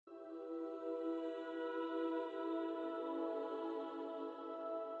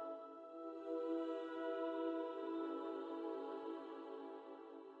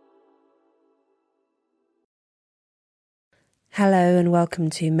Hello and welcome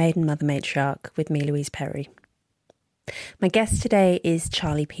to Maiden, Mother, Matriarch with me, Louise Perry. My guest today is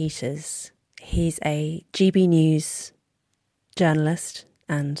Charlie Peters. He's a GB News journalist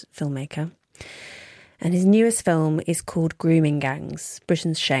and filmmaker. And his newest film is called Grooming Gangs,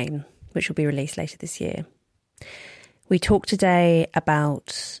 Britain's Shame, which will be released later this year. We talk today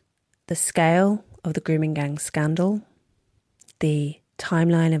about the scale of the grooming gang scandal, the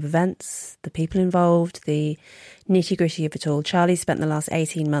timeline of events, the people involved, the nitty-gritty of it all. Charlie spent the last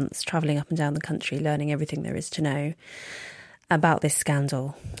 18 months travelling up and down the country, learning everything there is to know about this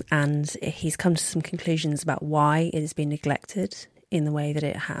scandal. And he's come to some conclusions about why it has been neglected in the way that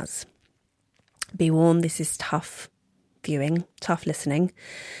it has. Be warned, this is tough viewing, tough listening.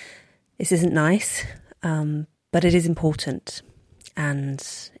 This isn't nice, but it is important. And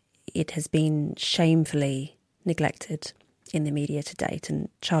it has been shamefully neglected in the media to date, and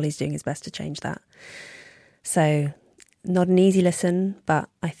Charlie's doing his best to change that. So, not an easy listen, but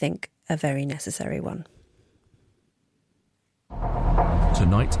I think a very necessary one.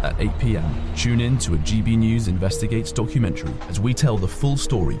 Tonight at 8 p.m, tune in to a GB News Investigates documentary as we tell the full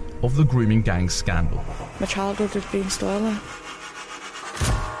story of the grooming gang scandal. My childhood had been stolen.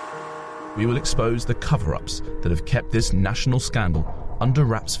 We will expose the cover-ups that have kept this national scandal under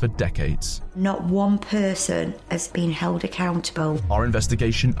wraps for decades. Not one person has been held accountable. Our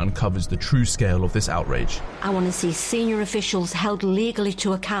investigation uncovers the true scale of this outrage. I want to see senior officials held legally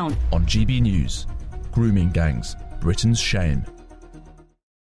to account. On GB News, Grooming Gangs, Britain's Shame.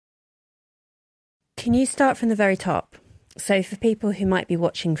 Can you start from the very top? So for people who might be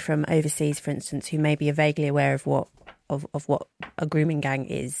watching from overseas, for instance, who may be vaguely aware of what a grooming gang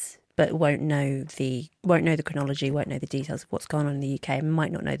is, but won't know the chronology, won't know the details of what's gone on in the UK, and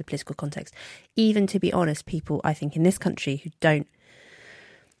might not know the political context. Even, to be honest, people I think in this country who don't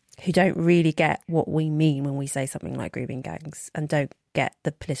really get what we mean when we say something like grooming gangs, and don't get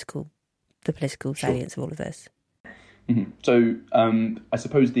the political salience of all of this. Mm-hmm. So I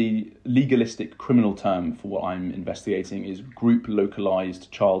suppose the legalistic criminal term for what I'm investigating is group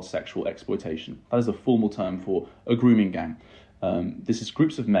localised child sexual exploitation. That is a formal term for a grooming gang. This is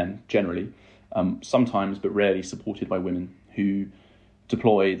groups of men, generally, sometimes but rarely supported by women, who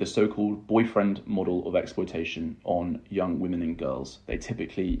deploy the so-called boyfriend model of exploitation on young women and girls. They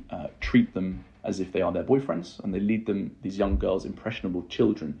typically treat them as if they are their boyfriends, and they lead these young girls, impressionable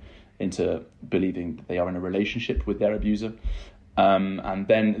children, into believing that they are in a relationship with their abuser. And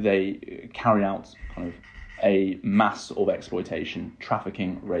then they carry out kind of a mass of exploitation,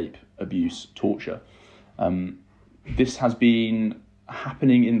 trafficking, rape, abuse, torture. This has been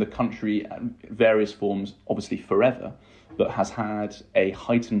happening in the country at various forms, obviously forever, but has had a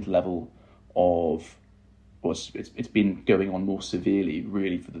heightened level of, it's been going on more severely,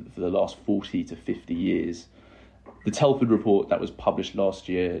 really, for the last 40 to 50 years. The Telford report that was published last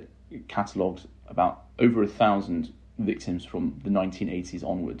year catalogued about over 1,000 victims from the 1980s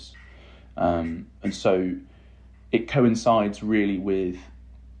onwards. And so it coincides really with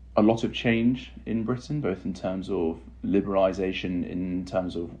a lot of change in Britain, both in terms of liberalisation, in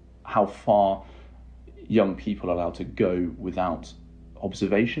terms of how far young people are allowed to go without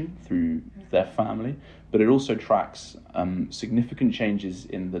observation through their family, but it also tracks significant changes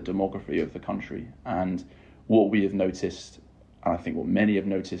in the demography of the country. And what we have noticed, and I think what many have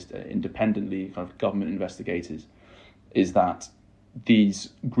noticed independently, kind of government investigators, is that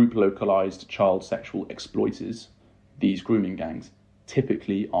these group localised child sexual exploiters, these grooming gangs,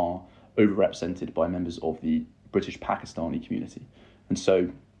 typically are overrepresented by members of the British Pakistani community. And so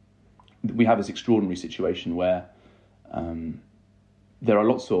we have this extraordinary situation where there are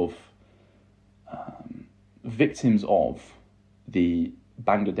lots of victims of the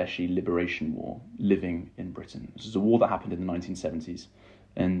Bangladeshi Liberation War living in Britain. This is a war that happened in the 1970s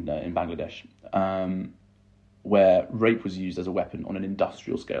in Bangladesh, where rape was used as a weapon on an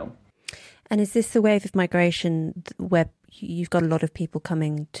industrial scale. And is this the wave of migration where you've got a lot of people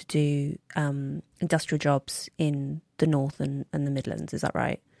coming to do industrial jobs in the North and the Midlands? Is that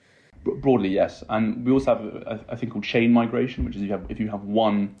right? Broadly, yes. And we also have a thing called chain migration, which is if you have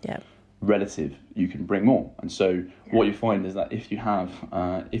one relative, you can bring more. And so what you find is that if you have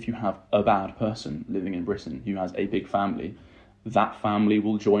a bad person living in Britain who has a big family, that family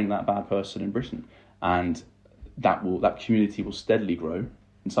will join that bad person in Britain, and that community will steadily grow.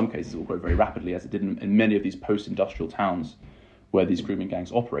 In some cases, it will grow very rapidly, as it did in many of these post-industrial towns where these grooming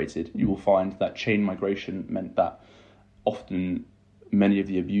gangs operated. You will find that chain migration meant that often many of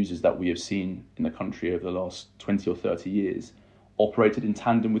the abusers that we have seen in the country over the last 20 or 30 years operated in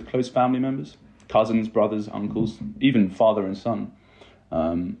tandem with close family members, cousins, brothers, uncles, even father and son.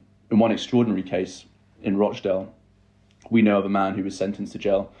 In one extraordinary case in Rochdale, We know of a man who was sentenced to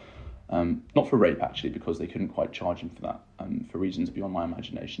jail, not for rape actually, because they couldn't quite charge him for that, for reasons beyond my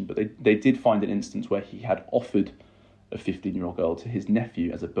imagination. But they did find an instance where he had offered a 15-year-old girl to his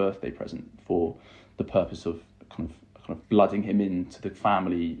nephew as a birthday present for the purpose of kind of blooding him into the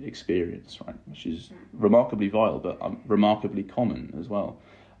family experience, right? Which is remarkably vile, but remarkably common as well.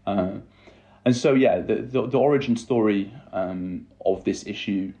 And so, yeah, the origin story of this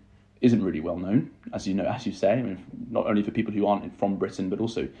issue isn't really well known, as you say. I mean, not only for people who aren't from Britain, but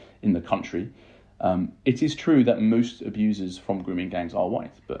also in the country. It is true that most abusers from grooming gangs are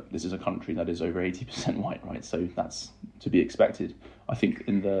white, but this is a country that is over 80% white, right? So that's to be expected. I think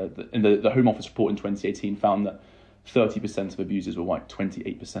in the Home Office report in 2018 found that 30% of abusers were white,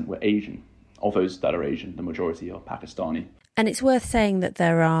 28% were Asian. Of those that are Asian, the majority are Pakistani. And it's worth saying that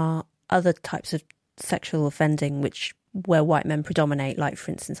there are other types of sexual offending where white men predominate. Like,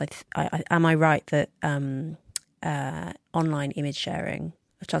 for instance, am I right that online image sharing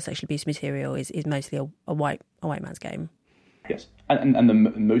of child sexual abuse material is mostly a white man's game? Yes, and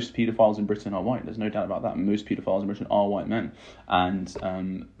most paedophiles in Britain are white. There's no doubt about that. Most paedophiles in Britain are white men,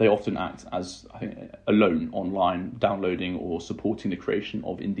 and they often act as, I think, alone online, downloading or supporting the creation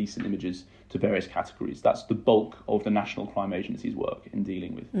of indecent images to various categories. That's the bulk of the National Crime Agency's work in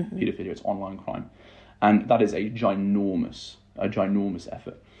dealing with paedophilia. It's online crime, and that is a ginormous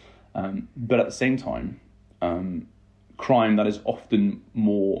effort. But at the same time, crime that is often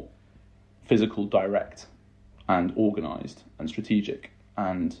more physical, direct, and organised and strategic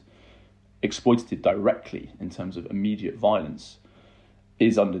and exploitative directly in terms of immediate violence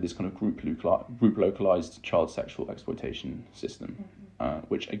is under this kind of group localised child sexual exploitation system,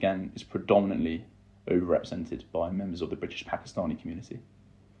 which again is predominantly overrepresented by members of the British Pakistani community.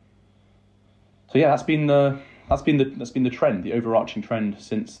 So yeah, that's been the trend, the overarching trend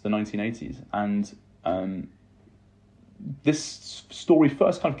since the 1980s, and this story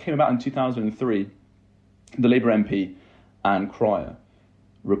first kind of came about in 2003. The Labour MP Anne Cryer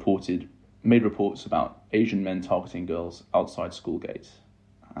made reports about Asian men targeting girls outside school gates.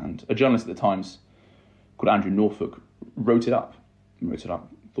 And a journalist at the Times called Andrew Norfolk wrote it up,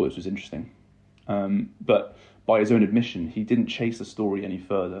 thought this was interesting. But by his own admission, he didn't chase the story any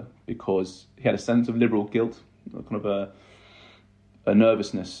further because he had a sense of liberal guilt, kind of a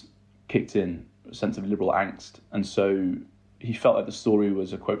nervousness kicked in, a sense of liberal angst. And so he felt like the story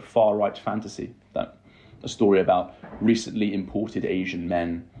was a, quote, far-right fantasy, that a story about recently imported Asian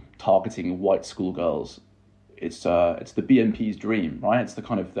men targeting white schoolgirls. It's the BNP's dream, right? It's the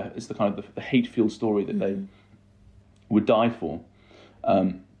kind of the hate-fueled story that they would die for.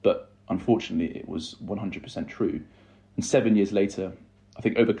 But unfortunately, it was 100% true. And 7 years later, I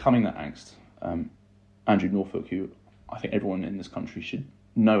think overcoming that angst, Andrew Norfolk, who I think everyone in this country should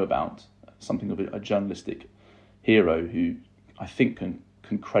know about, something of a journalistic hero who I think can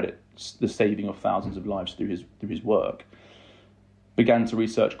credit the saving of thousands of lives through his work, began to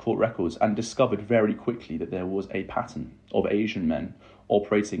research court records and discovered very quickly that there was a pattern of Asian men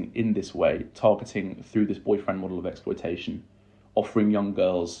operating in this way, targeting through this boyfriend model of exploitation, offering young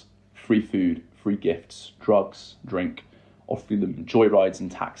girls free food, free gifts, drugs, drink, offering them joyrides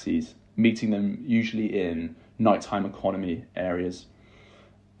and taxis, meeting them usually in nighttime economy areas,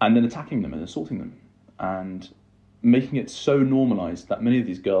 and then attacking them and assaulting them, and making it so normalised that many of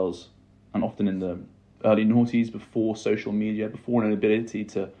these girls, and often in the early noughties, before social media, before an ability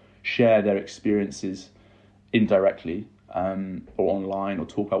to share their experiences indirectly or online, or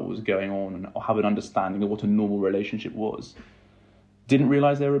talk about what was going on, or have an understanding of what a normal relationship was, didn't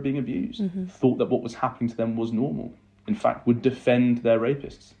realise they were being abused, thought that what was happening to them was normal, in fact would defend their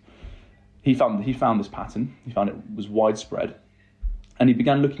rapists. He found this pattern, he found it was widespread, and he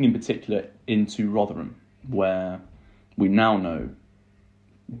began looking in particular into Rotherham, where we now know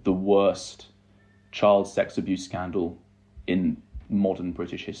the worst child sex abuse scandal in modern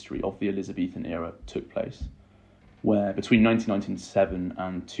British history of the Elizabethan era took place, where between 1997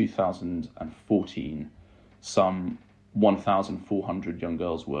 and 2014, some 1,400 young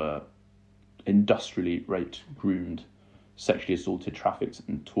girls were industrially raped, groomed, sexually assaulted, trafficked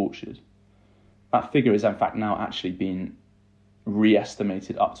and tortured. That figure is in fact now actually been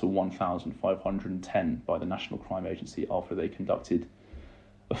re-estimated up to 1,510 by the National Crime Agency after they conducted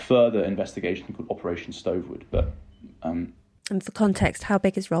a further investigation called Operation Stovewood. But and for context, how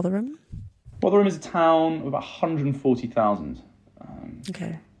big is Rotherham? Rotherham is a town of about 140,000.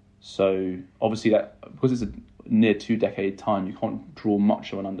 Okay. So obviously that, because it's a near 2-decade time, you can't draw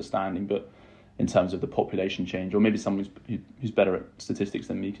much of an understanding, but in terms of the population change, or maybe someone who's better at statistics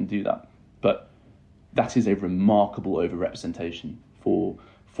than me can do that. But that is a remarkable overrepresentation for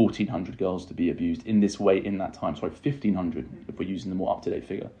 1,400 girls to be abused in this way in that time. Sorry, 1,500 if we're using the more up-to-date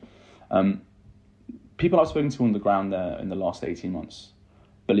figure. People I've spoken to on the ground there in the last 18 months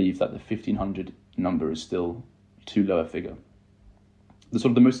believe that the 1,500 number is still too low a figure.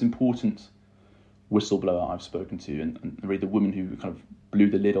 The most important whistleblower I've spoken to, and really the woman who kind of blew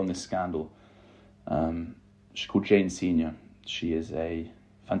the lid on this scandal, she's called Jane Senior. She is a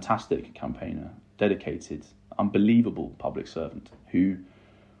fantastic campaigner, dedicated, unbelievable public servant who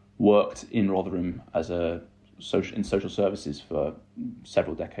worked in Rotherham as in social services for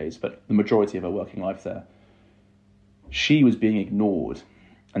several decades, but the majority of her working life there. She was being ignored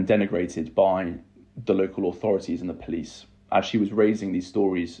and denigrated by the local authorities and the police as she was raising these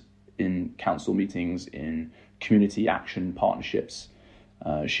stories in council meetings, in community action partnerships.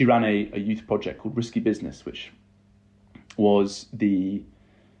 She ran a youth project called Risky Business, which was the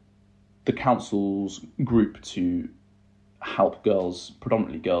council's group to help girls,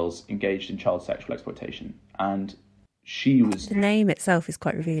 predominantly girls, engaged in child sexual exploitation. And she was... The name itself is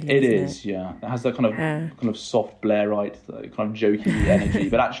quite revealing, It isn't is, yeah. It has that kind of soft Blairite, kind of jokey energy,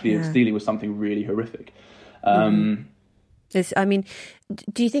 but actually it's dealing with something really horrific. Do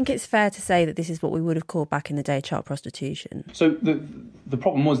you think it's fair to say that this is what we would have called back in the day child prostitution? So the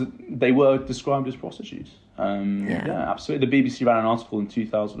problem was that they were described as prostitutes. Yeah, absolutely. The BBC ran an article in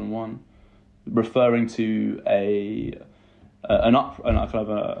 2001 referring to an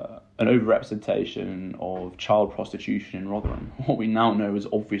overrepresentation of child prostitution in Rotherham. What we now know is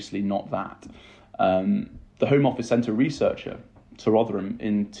obviously not that. The Home Office sent a researcher to Rotherham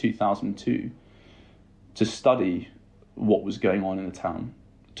in 2002 to study what was going on in the town,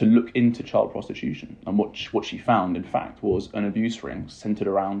 to look into child prostitution. And what she found, in fact, was an abuse ring centred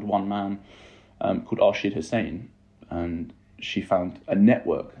around one man called Arshid Hussain. And she found a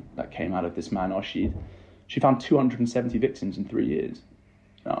network that came out of this man, Arshid. She found 270 victims in 3 years.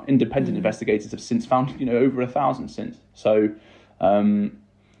 Now, independent investigators have since found, over 1,000 since. So,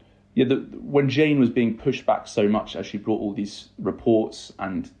 when Jane was being pushed back so much as she brought all these reports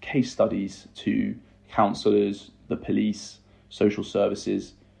and case studies to councillors, the police, social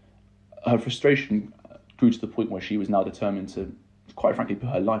services, her frustration grew to the point where she was now determined to, quite frankly, put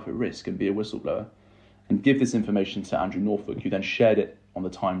her life at risk and be a whistleblower and give this information to Andrew Norfolk, who then shared it on the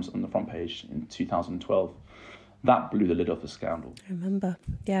Times on the front page in 2012. That blew the lid off the scandal. I remember.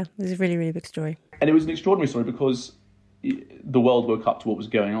 Yeah, it was a really, really big story. And it was an extraordinary story because the world woke up to what was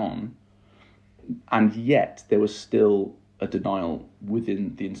going on, and yet there was still a denial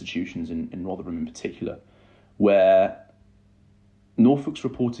within the institutions in Rotherham in particular, where Norfolk's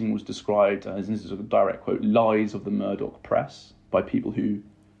reporting was described as, and this is a direct quote, lies of the Murdoch press by people who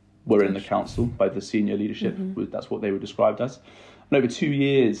were in the council, by the senior leadership. That's what they were described as. And over 2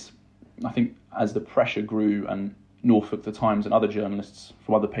 years, I think as the pressure grew and Norfolk, the Times and other journalists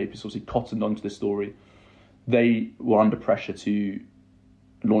from other papers obviously cottoned onto this story, they were under pressure to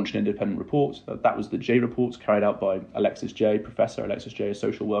launch an independent report. That was the J report carried out by Professor Alexis J, a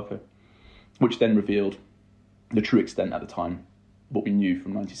social worker, which then revealed the true extent at the time, what we knew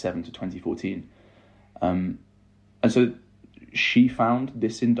from 1997 to 2014. And so she found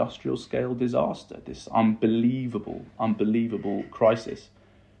this industrial scale disaster, this unbelievable crisis,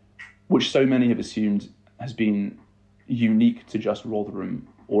 which so many have assumed has been unique to just Rotherham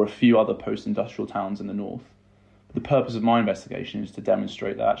or a few other post-industrial towns in the north. The purpose of my investigation is to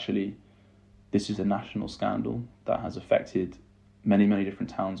demonstrate that actually this is a national scandal that has affected many, many different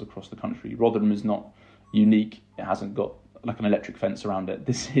towns across the country. Rotherham is not unique. It hasn't got like an electric fence around it.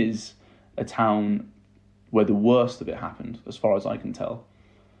 This is a town where the worst of it happened, as far as I can tell.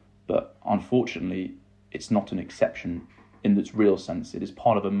 But unfortunately, it's not an exception in its real sense. It is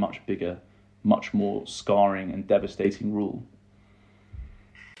part of a much bigger, much more scarring and devastating rule.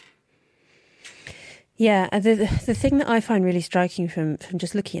 Yeah, the thing that I find really striking from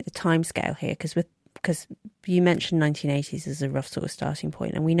just looking at the timescale here, because you mentioned 1980s as a rough sort of starting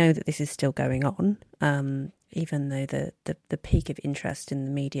point, and we know that this is still going on, even though the peak of interest in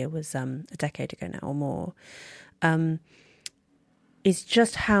the media was a decade ago now or more, is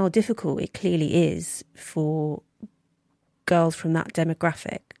just how difficult it clearly is for girls from that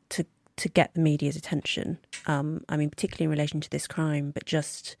demographic to get the media's attention. I mean, particularly in relation to this crime, but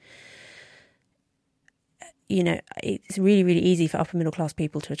just... it's really, really easy for upper middle class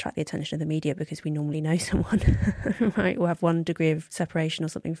people to attract the attention of the media because we normally know someone, right, or have one degree of separation or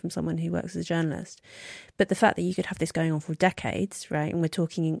something from someone who works as a journalist. But the fact that you could have this going on for decades, right, and we're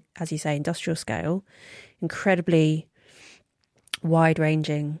talking, as you say, industrial scale, incredibly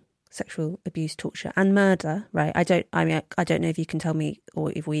wide-ranging sexual abuse, torture and murder, right? I don't know if you can tell me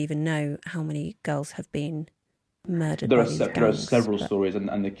or if we even know how many girls have been murdered There by are these there are gangs, several but- stories,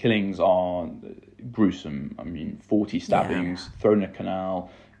 and the killings are gruesome. I mean, 40 stabbings, thrown in a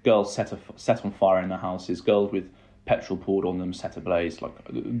canal, girls set on fire in their houses, girls with petrol poured on them, set ablaze, like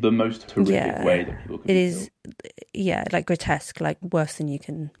the most horrific way that people could be killed. Yeah, like grotesque, like worse than you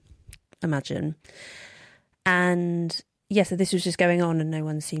can imagine. And yeah, so this was just going on and no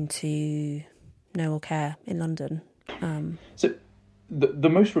one seemed to know or care in London. So the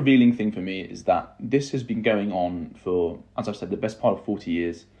most revealing thing for me is that this has been going on for, as I've said, the best part of 40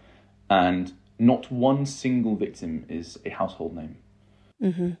 years, and not one single victim is a household name.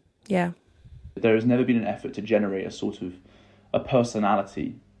 Mm-hmm. Yeah. There has never been an effort to generate a sort of a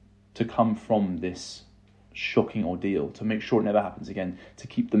personality to come from this shocking ordeal, to make sure it never happens again, to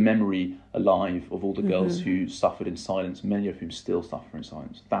keep the memory alive of all the girls who suffered in silence, many of whom still suffer in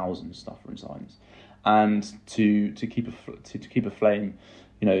silence, thousands suffer in silence, and to keep a flame,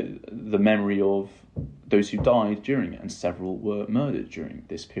 the memory of those who died during it, and several were murdered during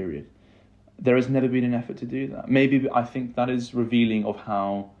this period. There has never been an effort to do that. Maybe I think that is revealing of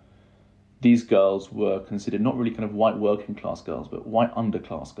how these girls were considered not really kind of white working class girls, but white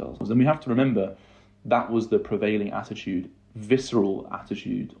underclass girls. And we have to remember that was the prevailing attitude, visceral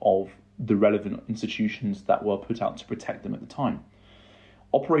attitude of the relevant institutions that were put out to protect them at the time.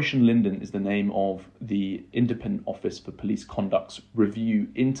 Operation Linden is the name of the Independent Office for Police Conduct's review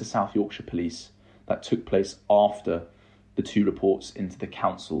into South Yorkshire Police that took place after the two reports into the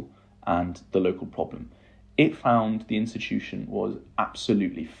council and the local problem. It found the institution was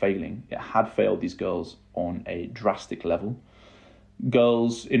absolutely failing. It had failed these girls on a drastic level.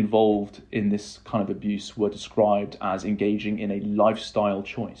 Girls involved in this kind of abuse were described as engaging in a lifestyle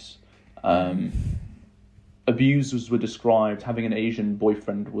choice. Abusers were described having an Asian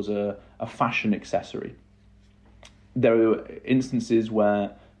boyfriend was a fashion accessory. There were instances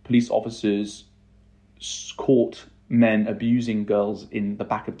where police officers caught men abusing girls in the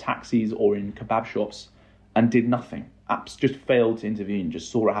back of taxis or in kebab shops and did nothing. Apps just failed to intervene,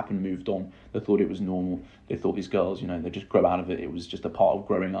 just saw it happen, moved on. They thought it was normal. They thought these girls, they just grow out of it. It was just a part of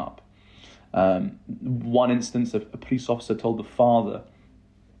growing up. One instance, a police officer told the father,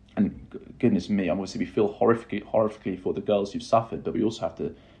 and goodness me, obviously we feel horrifically for the girls who've suffered, but we also have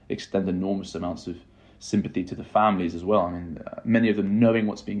to extend enormous amounts of sympathy to the families as well. I mean, many of them knowing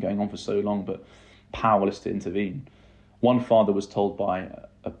what's been going on for so long, but powerless to intervene. One father was told by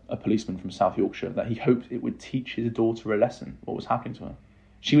a policeman from South Yorkshire that he hoped it would teach his daughter a lesson, what was happening to her.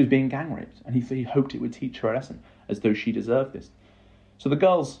 She was being gang raped, and he hoped it would teach her a lesson, as though she deserved this. So the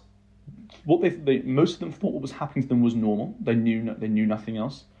girls, what they most of them thought what was happening to them was normal. They knew nothing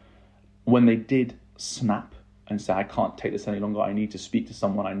else. When they did snap and say, I can't take this any longer, I need to speak to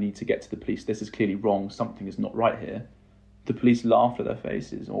someone, I need to get to the police, this is clearly wrong, something is not right here, the police laughed at their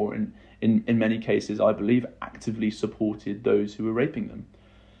faces, or in many cases, I believe, actively supported those who were raping them.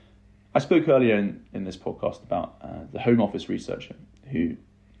 I spoke earlier in this podcast about the Home Office researcher who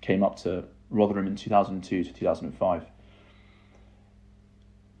came up to Rotherham in 2002 to 2005.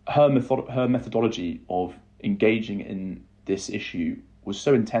 Her methodology of engaging in this issue was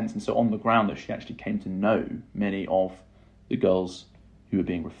so intense and so on the ground that she actually came to know many of the girls who were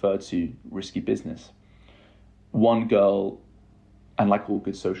being referred to risky business. One girl, and like all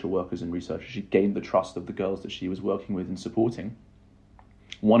good social workers and researchers, she gained the trust of the girls that she was working with and supporting.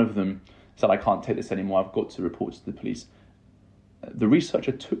 One of them said, I can't take this anymore, I've got to report to the police. The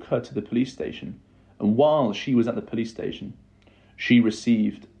researcher took her to the police station, and while she was at the police station, she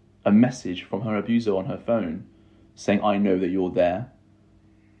received a message from her abuser on her phone saying, I know that you're there.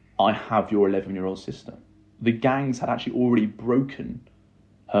 I have your 11-year-old sister. The gangs had actually already broken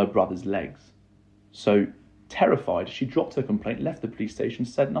her brother's legs. So terrified, she dropped her complaint, left the police station,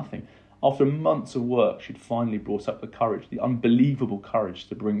 said nothing. After months of work, she'd finally brought up the courage, the unbelievable courage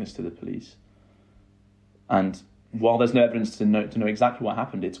to bring this to the police. And while there's no evidence to know exactly what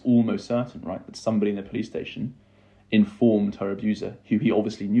happened, it's almost certain, right, that somebody in the police station informed her abuser, who he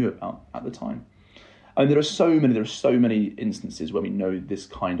obviously knew about at the time. And there are so many instances where we know this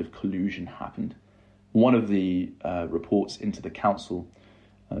kind of collusion happened. One of the reports into the council,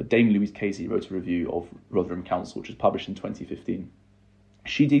 Dame Louise Casey wrote a review of Rotherham Council, which was published in 2015.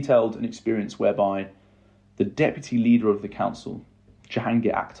 She detailed an experience whereby the deputy leader of the council,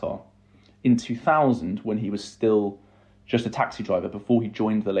 Jahangir Akhtar, in 2000, when he was still just a taxi driver before he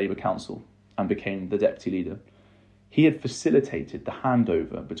joined the Labour Council and became the deputy leader, he had facilitated the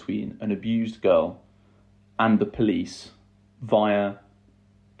handover between an abused girl and the police via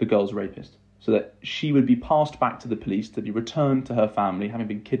the girl's rapist, so that she would be passed back to the police to be returned to her family, having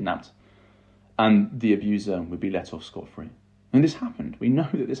been kidnapped, and the abuser would be let off scot-free. And this happened. We know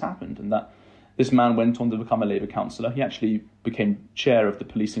that this happened, and that This man went on to become a Labour councillor. He actually became chair of the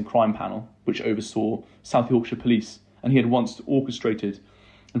Police and Crime Panel, which oversaw South Yorkshire Police. And he had once orchestrated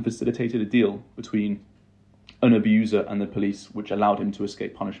and facilitated a deal between an abuser and the police, which allowed him to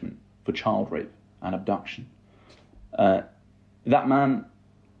escape punishment for child rape and abduction. That man,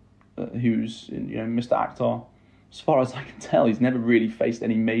 who's Mr. Akhtar, as far as I can tell, he's never really faced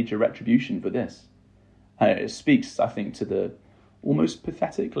any major retribution for this. It speaks, I think, to the almost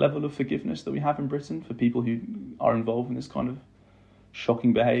pathetic level of forgiveness that we have in Britain for people who are involved in this kind of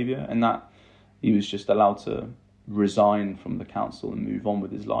shocking behaviour, and that he was just allowed to resign from the council and move on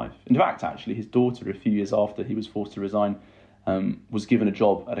with his life. In fact, actually, his daughter, a few years after he was forced to resign, was given a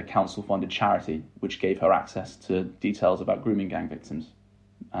job at a council-funded charity, which gave her access to details about grooming gang victims.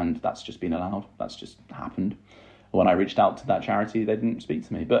 And that's just been allowed. That's just happened. When I reached out to that charity, they didn't speak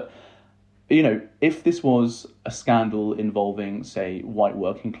to me. But, if this was a scandal involving, say, white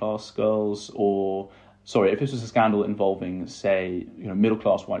working class girls, if this was a scandal involving, say, middle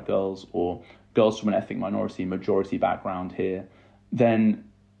class white girls or girls from an ethnic minority, majority background here, then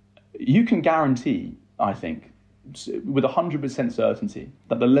you can guarantee, I think, with 100% certainty,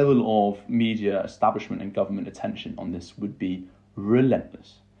 that the level of media establishment and government attention on this would be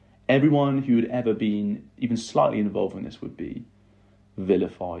relentless. Everyone who had ever been even slightly involved in this would be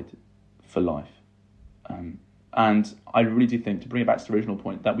vilified for life. And I really do think, to bring it back to the original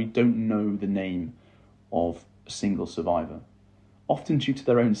point, that we don't know the name of a single survivor, often due to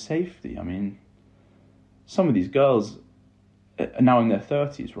their own safety. I mean, some of these girls are now in their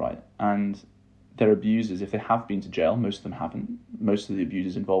 30s, right? And their abusers, if they have been to jail, most of them haven't. Most of the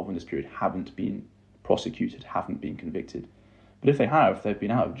abusers involved in this period haven't been prosecuted, haven't been convicted. But if they have, they've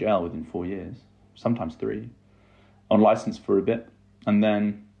been out of jail within 4 years, sometimes 3, on licence for a bit, and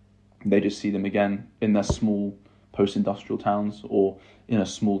then they just see them again in their small post-industrial towns, or in a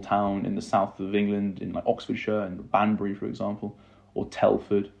small town in the south of England, in like Oxfordshire and Banbury, for example, or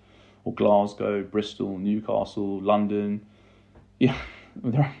Telford, or Glasgow, Bristol, Newcastle, London. Yeah,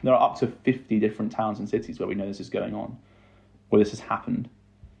 there are up to 50 different towns and cities where we know this is going on, where this has happened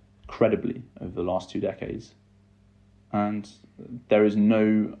credibly over the last 2 decades. And there is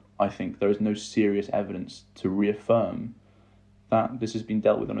no serious evidence to reaffirm that this has been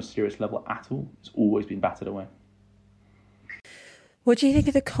dealt with on a serious level at all. It's always been battered away. What do you think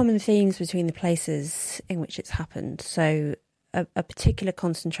are the common themes between the places in which it's happened? So a particular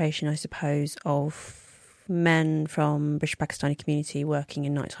concentration, I suppose, of men from British Pakistani community working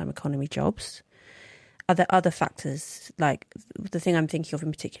in nighttime economy jobs. Are there other factors? Like, the thing I'm thinking of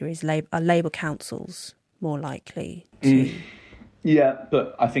in particular is are Labour councils more likely to... Yeah,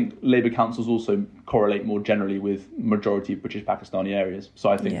 but I think Labour councils also correlate more generally with majority of British Pakistani areas. So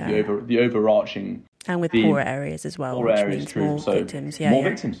I think the overarching... And with poorer areas as well, which means more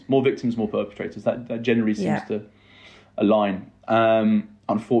victims. More victims, more perpetrators. That generally seems to align.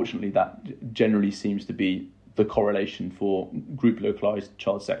 Unfortunately, that generally seems to be the correlation for group localised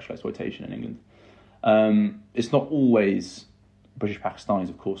child sexual exploitation in England. It's not always British Pakistanis,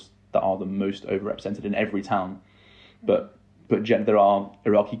 of course, that are the most overrepresented in every town, but there are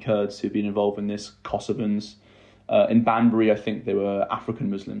Iraqi Kurds who've been involved in this, Kosovans. In Banbury, I think they were African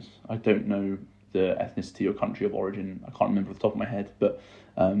Muslims. I don't know the ethnicity or country of origin. I can't remember off the top of my head, but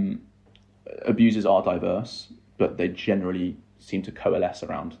abusers are diverse, but they generally seem to coalesce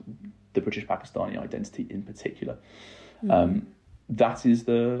around the British Pakistani identity in particular. That is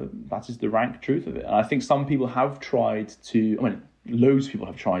the rank truth of it. And I think some people have tried to, loads of people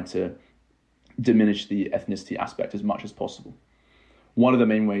have tried to diminish the ethnicity aspect as much as possible. One of the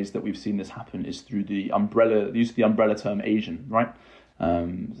main ways that we've seen this happen is through the use of the umbrella term Asian, right?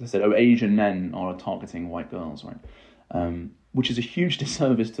 They said, Asian men are targeting white girls, right? Which is a huge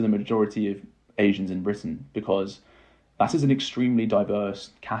disservice to the majority of Asians in Britain, because that is an extremely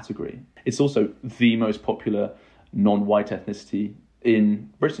diverse category. It's also the most popular non-white ethnicity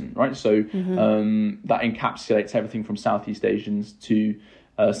in Britain, right? So that encapsulates everything from Southeast Asians to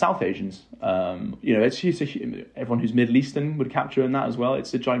South Asians. Everyone who's Middle Eastern would capture in that as well.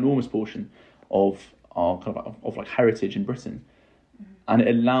 It's a ginormous portion of our kind of like heritage in Britain, and it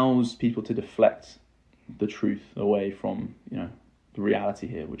allows people to deflect the truth away from the reality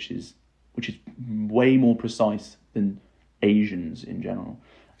here, which is way more precise than Asians in general.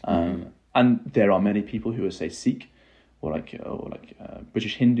 And there are many people who are, say, Sikh or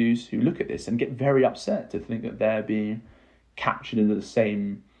British Hindus who look at this and get very upset to think that they're being captured into the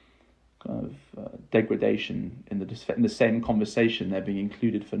same kind of degradation in the same conversation. They're being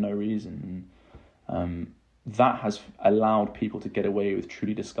included for no reason. That has allowed people to get away with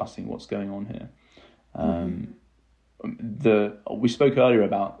truly discussing what's going on here. We spoke earlier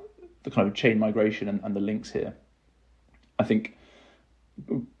about the kind of chain migration and the links here. I think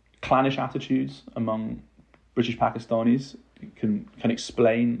clannish attitudes among British Pakistanis can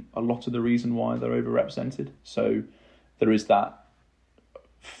explain a lot of the reason why they're overrepresented. So there is that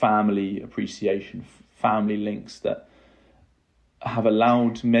family appreciation, family links that have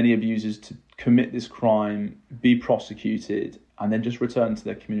allowed many abusers to commit this crime, be prosecuted, and then just return to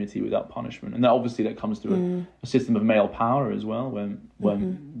their community without punishment. And that obviously that comes through a system of male power as well,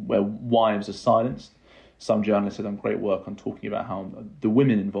 where wives are silenced. Some journalists have done great work on talking about how the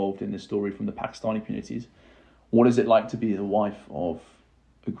women involved in this story from the Pakistani communities, what is it like to be the wife of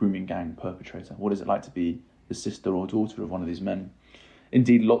a grooming gang perpetrator? What is it like to be the sister or daughter of one of these men?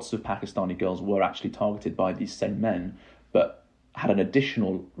 Indeed, lots of Pakistani girls were actually targeted by these same men, but had an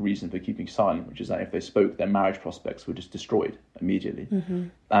additional reason for keeping silent, which is that if they spoke, their marriage prospects were just destroyed immediately.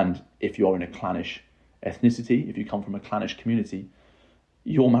 And if you're in a clannish ethnicity, if you come from a clannish community,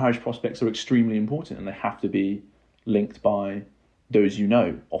 your marriage prospects are extremely important, and they have to be linked by those you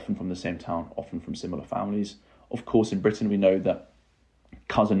know, often from the same town, often from similar families. Of course, in Britain, we know that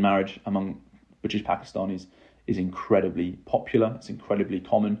cousin marriage among British Pakistanis is incredibly popular. It's incredibly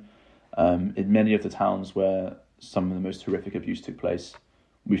common. In many of the towns where some of the most horrific abuse took place,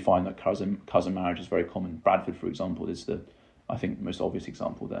 we find that cousin marriage is very common. Bradford, for example, is I think, the most obvious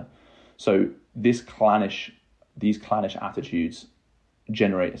example there. So these clannish attitudes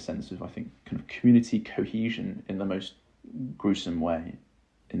generate a sense of, I think, kind of community cohesion in the most gruesome way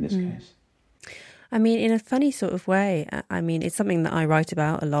in this case. I mean, in a funny sort of way, I mean, it's something that I write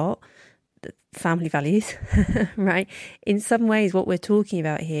about a lot, family values, right? In some ways, what we're talking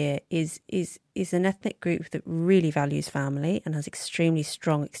about here is an ethnic group that really values family and has extremely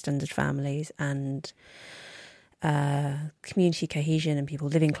strong extended families and community cohesion and people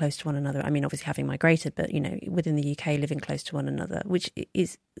living close to one another. I mean, obviously having migrated, but, you know, within the UK, living close to one another, which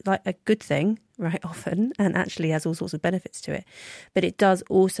is like a good thing, right, often, and actually has all sorts of benefits to it. But it does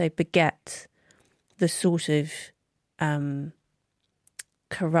also beget the sort of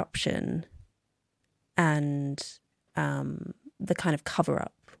corruption and the kind of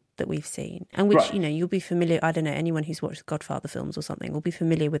cover-up that we've seen, and which, right, you know, you'll be familiar, I don't know, anyone who's watched Godfather films or something will be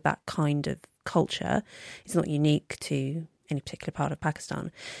familiar with that kind of culture. It's not unique to any particular part of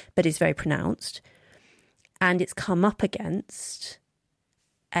Pakistan, but it's very pronounced, and it's come up against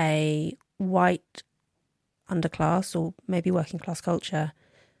a white underclass or maybe working class culture,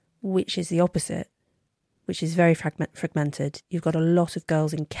 which is the opposite, which is very fragmented. You've got a lot of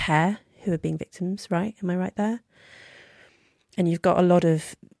girls in care who are being victims, right? Am I right there? And you've got a lot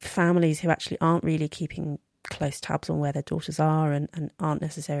of families who actually aren't really keeping close tabs on where their daughters are and aren't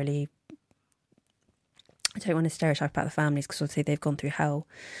necessarily... I don't want to stereotype about the families because obviously they've gone through hell,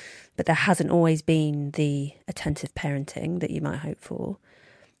 but there hasn't always been the attentive parenting that you might hope for.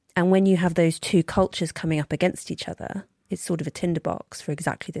 And when you have those two cultures coming up against each other, it's sort of a tinderbox for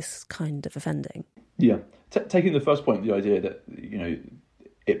exactly this kind of offending. Yeah. Taking the first point, the idea that, you know,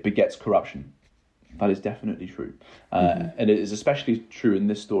 it begets corruption, that is definitely true. And it is especially true in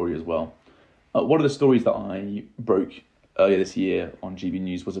this story as well. One of the stories that I broke earlier this year on GB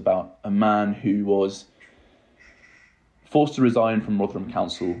News was about a man who was forced to resign from Rotherham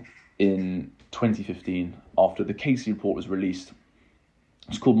Council in 2015 after the Casey report was released.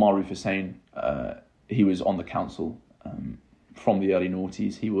 It's called Maruf Hussain. He was on the council from the early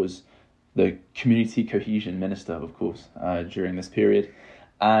noughties. He was the community cohesion minister, of course, during this period.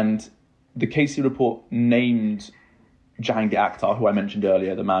 And the Casey report named Jahangir Akhtar, who I mentioned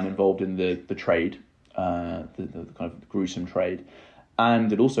earlier, the man involved in the trade, the kind of gruesome trade.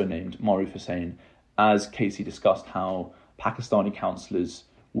 And it also named Maruf Hussain, as Casey discussed how Pakistani councillors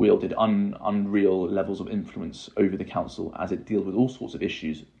wielded unreal levels of influence over the council as it dealt with all sorts of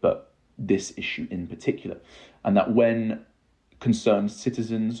issues, but this issue in particular. And that when concerned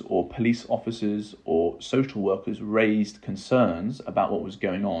citizens or police officers or social workers raised concerns about what was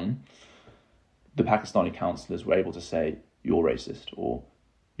going on, the Pakistani councillors were able to say, "You're racist," or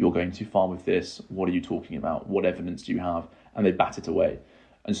 "You're going too far with this. What are you talking about? What evidence do you have?" And they bat it away.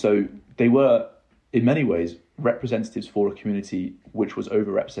 And so they were, in many ways, representatives for a community which was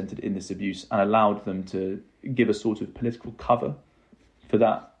overrepresented in this abuse and allowed them to give a sort of political cover for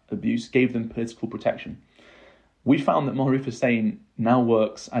that abuse, gave them political protection. We found that Maruf Hussain now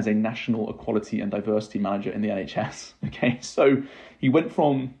works as a national equality and diversity manager in the NHS. Okay, so he went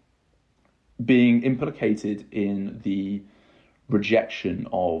from being implicated in the rejection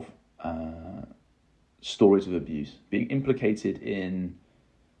of stories of abuse, being implicated in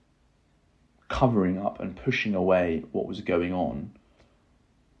covering up and pushing away what was going on,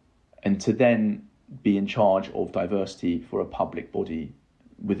 and to then be in charge of diversity for a public body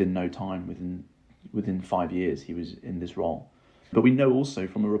within no time, within 5 years, he was in this role. But we know also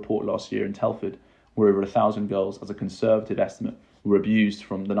from a report last year in Telford, where over 1,000 girls, as a conservative estimate, were abused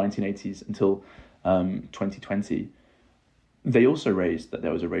from the 1980s until 2020. They also raised that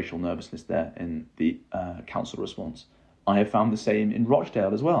there was a racial nervousness there in the council response. I have found the same in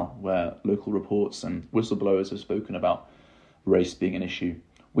Rochdale as well, where local reports and whistleblowers have spoken about race being an issue.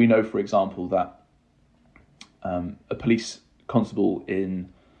 We know, for example, that a police constable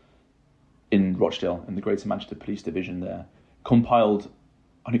in Rochdale, in the Greater Manchester Police Division there, compiled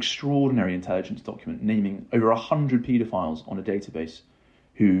an extraordinary intelligence document naming over 100 paedophiles on a database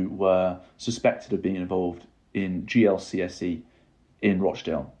who were suspected of being involved in GLCSE in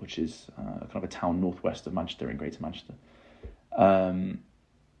Rochdale, which is kind of a town northwest of Manchester in Greater Manchester.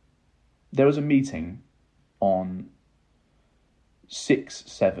 There was a meeting on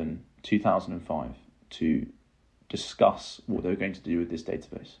 6/7/2005 to discuss what they were going to do with this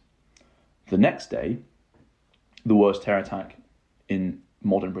database. The next day, the worst terror attack in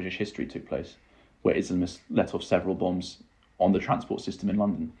modern British history took place, where Islamists let off several bombs on the transport system in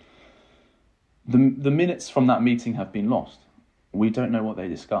London. The minutes from that meeting have been lost. We don't know what they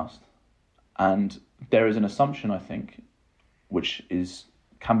discussed. And there is an assumption, I think, which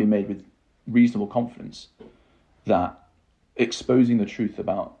can be made with reasonable confidence, that exposing the truth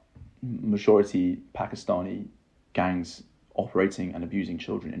about majority Pakistani gangs operating and abusing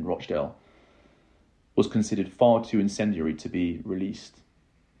children in Rochdale was considered far too incendiary to be released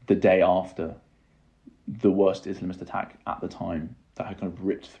the day after the worst Islamist attack at the time that had kind of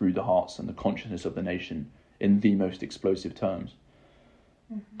ripped through the hearts and the consciousness of the nation in the most explosive terms.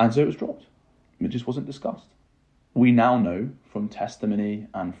 Mm-hmm. And so it was dropped. It just wasn't discussed. We now know from testimony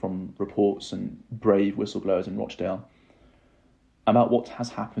and from reports and brave whistleblowers in Rochdale about what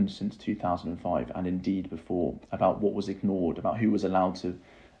has happened since 2005 and indeed before, about what was ignored, about who was allowed to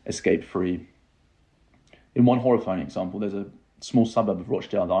escape free. In one horrifying example, there's a small suburb of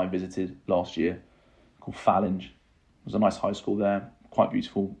Rochdale that I visited last year called Fallinge. There's a nice high school there, quite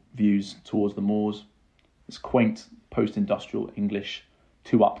beautiful views towards the moors. It's quaint, post-industrial English,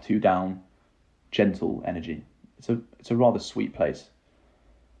 2 up, 2 down, gentle energy. It's a rather sweet place.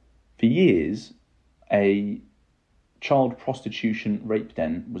 For years, a child prostitution rape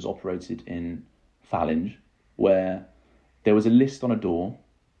den was operated in Fallinge, where there was a list on a door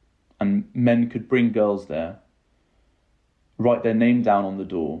and men could bring girls there, write their name down on the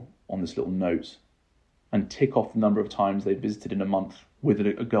door on this little note, and tick off the number of times they visited in a month with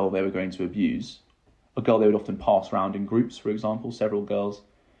a girl they were going to abuse, a girl they would often pass around in groups, for example, several girls.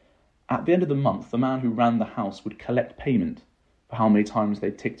 At the end of the month, the man who ran the house would collect payment for how many times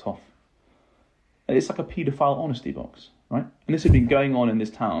they ticked off. It's like a paedophile honesty box, right? And this had been going on in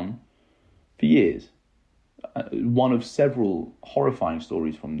this town for years. One of several horrifying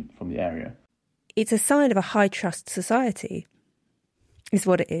stories from the area. It's a sign of a high trust society, is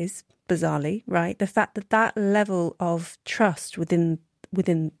what it is, bizarrely, right? The fact that level of trust within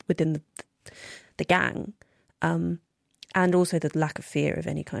the gang, and also the lack of fear of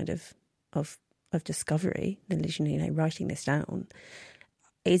any kind of discovery, writing this down,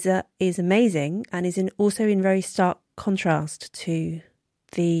 is amazing, and is also in very stark contrast to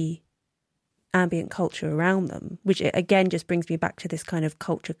the ambient culture around them, which again just brings me back to this kind of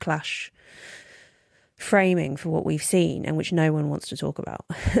culture clash framing for what we've seen, and which no one wants to talk about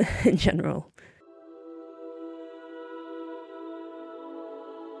in general.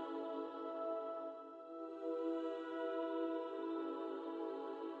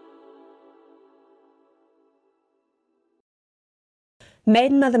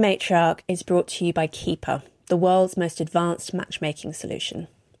 Maiden Mother Matriarch is brought to you by Keeper, the world's most advanced matchmaking solution.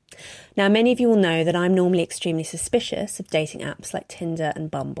 Now, many of you will know that I'm normally extremely suspicious of dating apps like Tinder and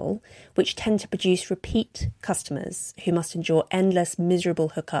Bumble, which tend to produce repeat customers who must endure endless, miserable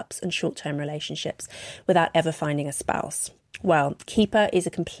hookups and short-term relationships without ever finding a spouse. Well, Keeper is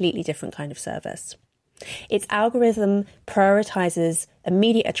a completely different kind of service. Its algorithm prioritises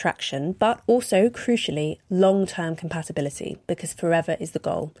immediate attraction, but also, crucially, long-term compatibility, because forever is the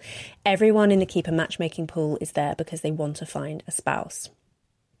goal. Everyone in the Keeper matchmaking pool is there because they want to find a spouse.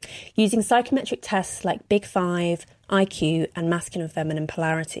 Using psychometric tests like Big Five, IQ, and masculine and feminine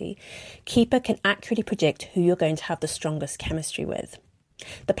polarity, Keeper can accurately predict who you're going to have the strongest chemistry with.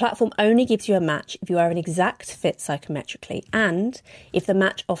 The platform only gives you a match if you are an exact fit psychometrically, and if the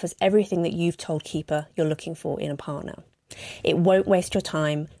match offers everything that you've told Keeper you're looking for in a partner. It won't waste your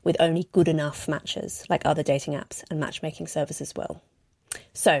time with only good enough matches like other dating apps and matchmaking services will.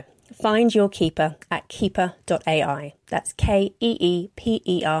 So, find your Keeper at keeper.ai. That's keeper.ai.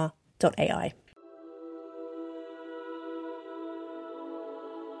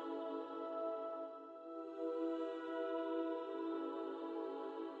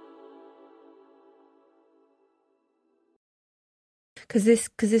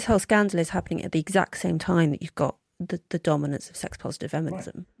 Because this whole scandal is happening at the exact same time that you've got the dominance of sex positive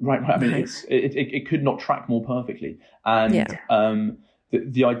feminism. Right. I mean, it could not track more perfectly. And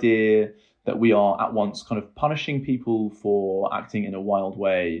the idea that we are at once kind of punishing people for acting in a wild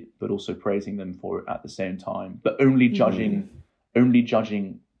way, but also praising them for it at the same time, but only judging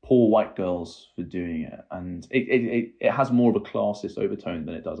poor white girls for doing it, and it has more of a classist overtone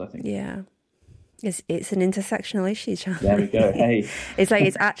than it does, I think. Yeah. It's an intersectional issue, Charlie. There we go. Hey,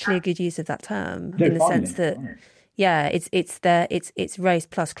 it's actually a good use of that term in the sense that, it's race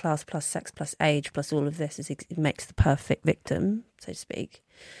plus class plus sex plus age plus all of this it makes the perfect victim, so to speak,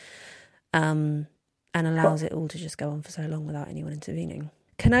 and allows it all to just go on for so long without anyone intervening.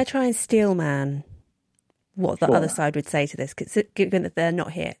 Can I try and steel man what the other side would say to this, given that they're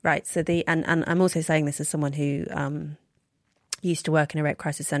not here, right? So and I'm also saying this as someone who used to work in a rape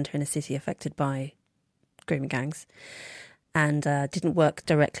crisis centre in a city affected by grooming gangs, and didn't work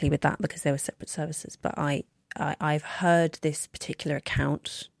directly with that because they were separate services. But I've heard this particular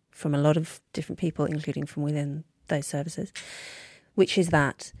account from a lot of different people, including from within those services, which is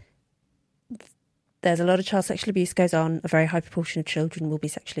that there's a lot of child sexual abuse goes on. A very high proportion of children will be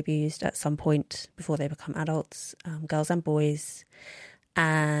sexually abused at some point before they become adults, girls and boys.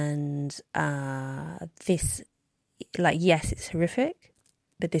 And this, yes, it's horrific,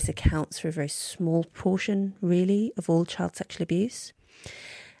 but this accounts for a very small portion, really, of all child sexual abuse.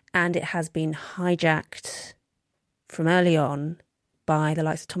 And it has been hijacked from early on by the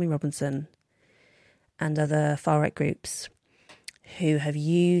likes of Tommy Robinson and other far-right groups who have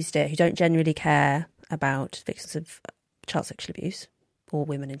used it, who don't generally care about victims of child sexual abuse or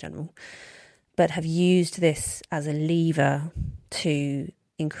women in general, but have used this as a lever to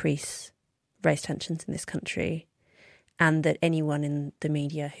increase race tensions in this country, and that anyone in the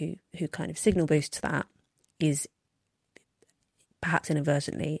media who kind of signal boosts that is perhaps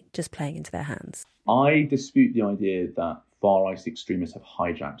inadvertently just playing into their hands. I dispute the idea that far-right extremists have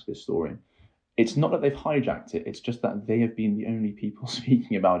hijacked this story. It's not that they've hijacked it, it's just that they have been the only people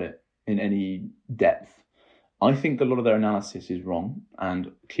speaking about it in any depth. I think a lot of their analysis is wrong,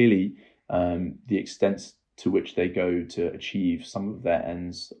 and clearly the extent to which they go to achieve some of their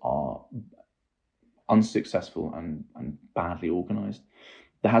ends are unsuccessful and badly organised.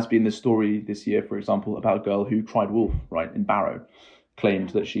 There has been this story this year, for example, about a girl who cried wolf, right, in Barrow, claimed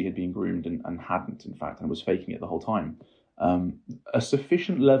that she had been groomed and hadn't, in fact, and was faking it the whole time. A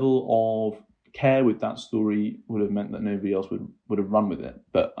sufficient level of care with that story would have meant that nobody else would have run with it.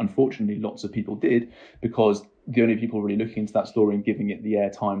 But unfortunately, lots of people did, because the only people really looking into that story and giving it the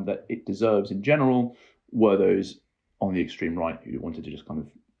airtime that it deserves in general were those on the extreme right who wanted to just kind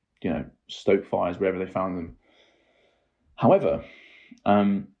of, stoke fires wherever they found them. However,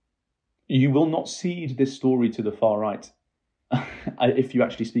 you will not cede this story to the far right if you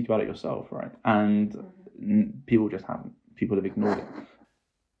actually speak about it yourself, right? And people just haven't. People have ignored it.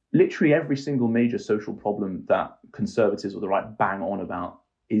 Literally every single major social problem that conservatives or the right bang on about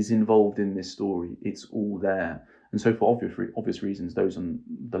is involved in this story. It's all there. And so for obvious reasons, those on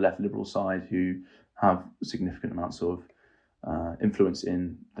the left liberal side who have significant amounts of influence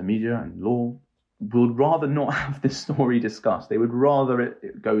in the media and law would rather not have this story discussed. They would rather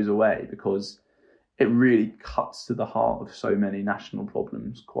it goes away, because it really cuts to the heart of so many national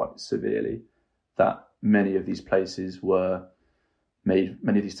problems quite severely, that many of these places were made,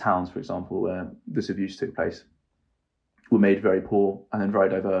 many of these towns, for example, where this abuse took place, were made very poor and then very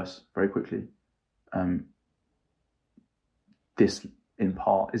diverse very quickly. This, in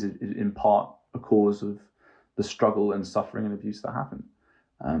part, is in part a cause of the struggle and suffering and abuse that happened.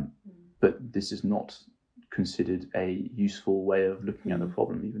 But this is not considered a useful way of looking at the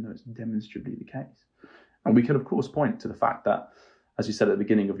problem, even though it's demonstrably the case. And we can, of course, point to the fact that, as you said at the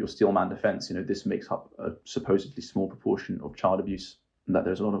beginning of your Steelman defence, this makes up a supposedly small proportion of child abuse, and that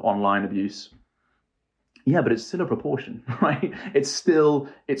there's a lot of online abuse. Yeah, but it's still a proportion, right? It's still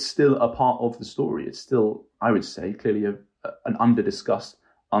a part of the story. It's still, I would say, clearly an under-discussed,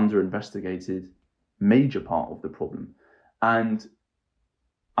 under-investigated major part of the problem. And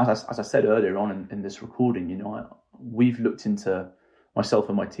as I said earlier on in this recording, we've looked into, myself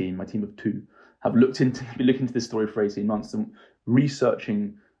and my team of two, have been looking into this story for 18 months and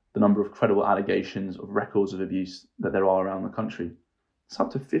researching the number of credible allegations of records of abuse that there are around the country. It's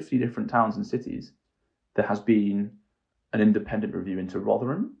up to 50 different towns and cities. There has been an independent review into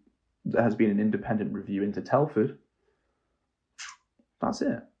Rotherham. There has been an independent review into Telford. That's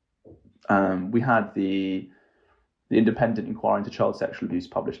it. We had the independent inquiry into child sexual abuse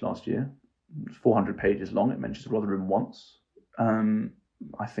published last year. 400 pages long. It mentions Rotherham once.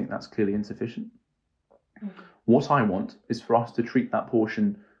 I think that's clearly insufficient. What I want is for us to treat that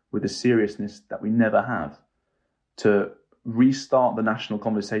portion with a seriousness that we never have, to restart the national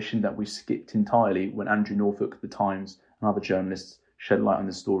conversation that we skipped entirely when Andrew Norfolk, The Times, and other journalists shed light on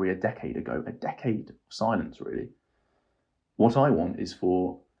the story a decade ago. A decade of silence, really. What I want is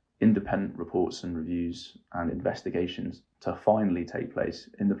for independent reports and reviews and investigations to finally take place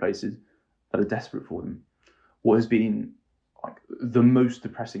in the places that are desperate for them. What has been like the most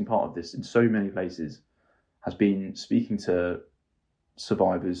depressing part of this in so many places has been speaking to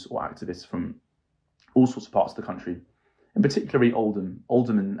survivors or activists from all sorts of parts of the country, and particularly Oldham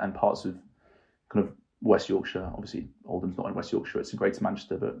and parts of kind of West Yorkshire. Obviously, Oldham's not in West Yorkshire, it's in Greater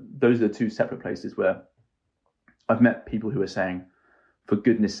Manchester, but those are the two separate places where I've met people who are saying, for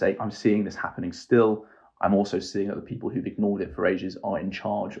goodness sake, I'm seeing this happening still. I'm also seeing that the people who've ignored it for ages are in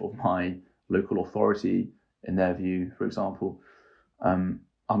charge of my local authority, in their view, for example.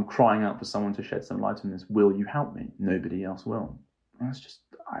 I'm crying out for someone to shed some light on this. Will you help me? Nobody else will. And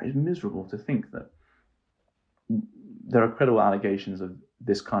it's miserable to think that there are credible allegations of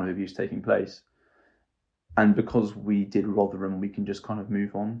this kind of abuse taking place. And because we did Rotherham, we can just kind of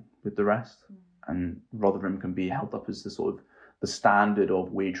move on with the rest. And Rotherham can be held up as the sort of the standard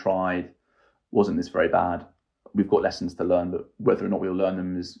of we tried, wasn't this very bad? We've got lessons to learn, but whether or not we'll learn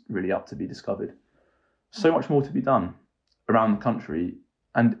them is really up to be discovered. So much more to be done around the country.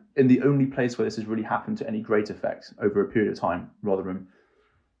 And in the only place where this has really happened to any great effect over a period of time, Rotherham,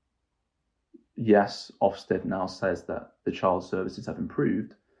 yes, Ofsted now says that the child services have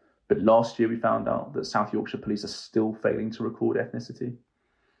improved, but last year we found out that South Yorkshire police are still failing to record ethnicity.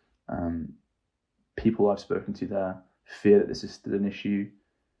 People I've spoken to there fear that this is still an issue.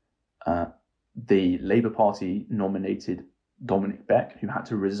 The Labour Party nominated Dominic Beck, who had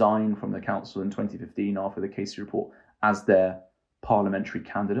to resign from the council in 2015 after the Casey report, as their parliamentary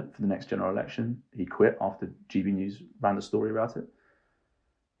candidate for the next general election. He quit after GB News ran the story about it.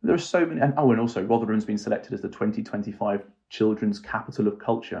 There are so many, and also Rotherham's been selected as the 2025 Children's Capital of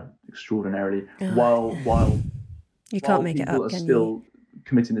Culture, extraordinarily. While you can't make it up, people are can still you?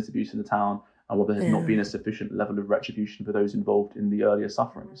 Committing this abuse in the town, and while there has not been a sufficient level of retribution for those involved in the earlier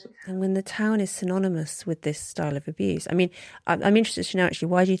sufferings. And when the town is synonymous with this style of abuse, I mean, I'm interested to know actually,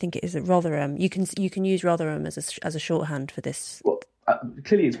 why do you think it is that Rotherham? You can use Rotherham as a shorthand for this. Well,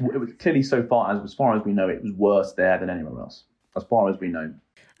 clearly it was clearly so far as we know, it was worse there than anywhere else, as far as we know.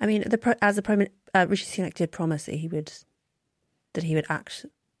 I mean, Rishi Sunak did promise that he would act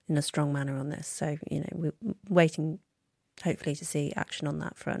in a strong manner on this. So we're waiting, hopefully, to see action on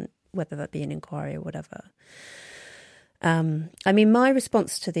that front, whether that be an inquiry or whatever. I mean, my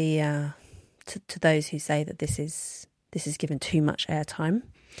response to the to those who say that this is given too much airtime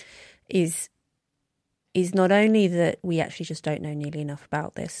is not only that we actually just don't know nearly enough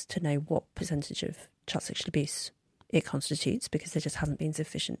about this to know what percentage of child sexual abuse it constitutes, because there just hasn't been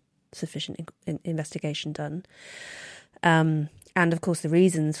sufficient investigation done. And of course, the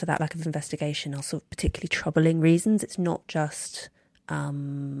reasons for that lack of investigation are sort of particularly troubling reasons. It's not just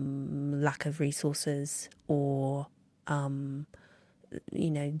lack of resources or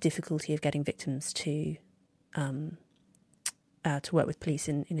difficulty of getting victims to work with police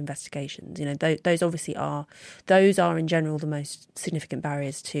in investigations. Those obviously are in general the most significant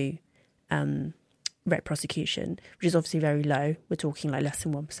barriers to rape prosecution, which is obviously very low. We're talking like less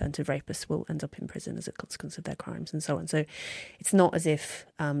than 1% of rapists will end up in prison as a consequence of their crimes and so on. So it's not as if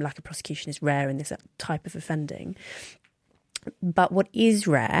lack of prosecution is rare in this type of offending. But what is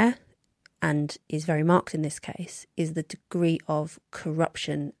rare and is very marked in this case is the degree of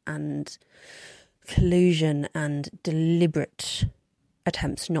corruption and collusion and deliberate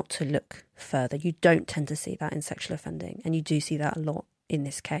attempts not to look further. You don't tend to see that in sexual offending, and you do see that a lot in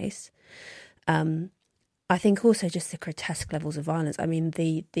this case. I think also just the grotesque levels of violence. I mean,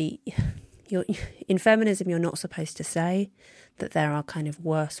 in feminism, you're not supposed to say that there are kind of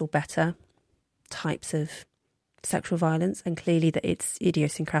worse or better types of sexual violence, and clearly that it's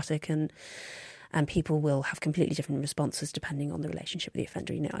idiosyncratic and people will have completely different responses depending on the relationship with the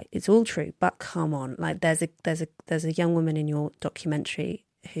offender. It's all true, but come on, like there's a young woman in your documentary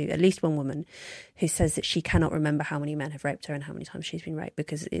at least one woman who says that she cannot remember how many men have raped her and how many times she's been raped,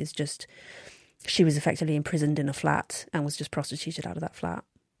 because it is just, she was effectively imprisoned in a flat and was just prostituted out of that flat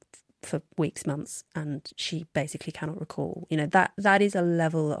for weeks, months, and she basically cannot recall. That is a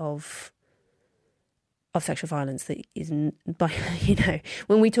level of sexual violence that isn't,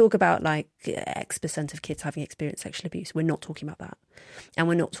 when we talk about like X% of kids having experienced sexual abuse, we're not talking about that. And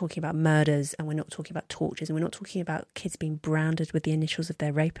we're not talking about murders, and we're not talking about tortures, and we're not talking about kids being branded with the initials of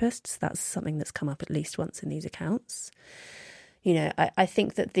their rapists. That's something that's come up at least once in these accounts. I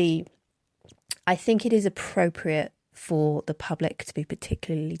think that I think it is appropriate for the public to be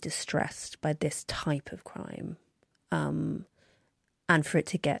particularly distressed by this type of crime, and for it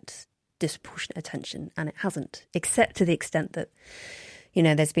to get disproportionate attention, and it hasn't, except to the extent that, you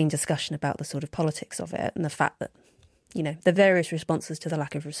know, there's been discussion about the sort of politics of it and the fact that, you know, the various responses to the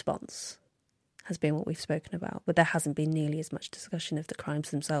lack of response has been what we've spoken about, but there hasn't been nearly as much discussion of the crimes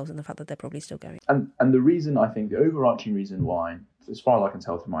themselves and the fact that they're probably still going. And the reason, I think, the overarching reason why, as far as I can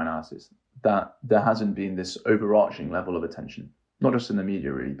tell from my analysis, that there hasn't been this overarching level of attention, not just in the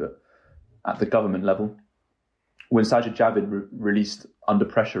media really, but at the government level. When Sajid Javid released, under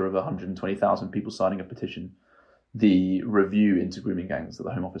pressure of 120,000 people signing a petition, the review into grooming gangs that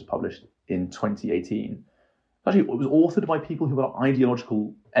the Home Office published in 2018, actually, it was authored by people who are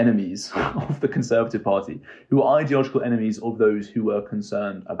ideological enemies of the Conservative Party, who are ideological enemies of those who were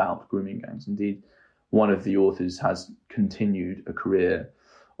concerned about grooming gangs. Indeed, one of the authors has continued a career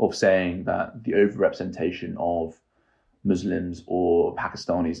of saying that the overrepresentation of Muslims or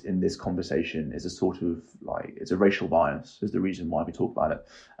Pakistanis in this conversation is a sort of like, it's a racial bias, is the reason why we talk about it,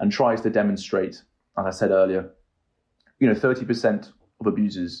 and tries to demonstrate, as I said earlier, 30% of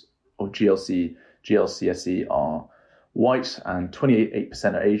abusers of GLCSE are white and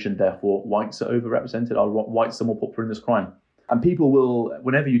 28% are Asian, therefore whites are overrepresented, whites are more popular in this crime. And people will,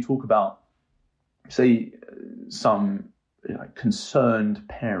 whenever you talk about, say, some concerned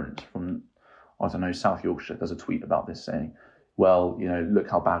parent from, I don't know, South Yorkshire does a tweet about this saying, well, look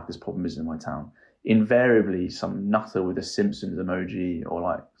how bad this problem is in my town. Invariably, some nutter with a Simpsons emoji or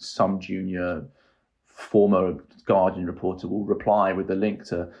like some junior former Guardian reporter will reply with the link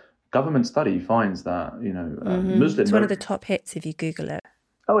to government study finds that, Muslims... It's one of the top hits if you Google it.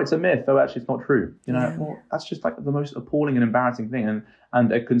 Oh, it's a myth. Oh, actually, it's not true. Yeah. Well, that's just like the most appalling and embarrassing thing.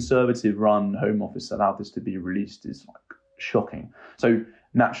 And a Conservative-run Home Office allowed this to be released is like shocking. So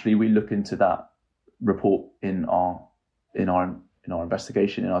naturally, we look into that report in our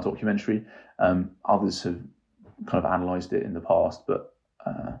investigation, in our documentary. Others have kind of analysed it in the past, but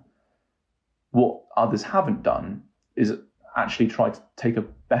what others haven't done is actually try to take a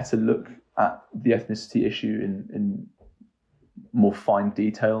better look at the ethnicity issue in more fine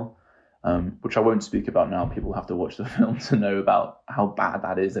detail, which I won't speak about now. People have to watch the film to know about how bad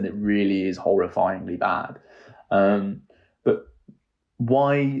that is, and it really is horrifyingly bad. But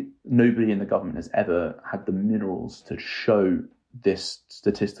why nobody in the government has ever had the minerals to show this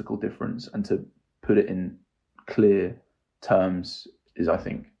statistical difference and to put it in clear terms is, I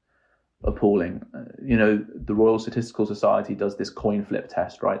think, appalling. The Royal Statistical Society does this coin flip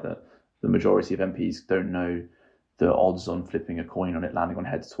test, right? That the majority of MPs don't know the odds on flipping a coin on it landing on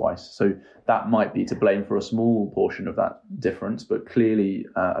heads twice. So that might be to blame for a small portion of that difference, but clearly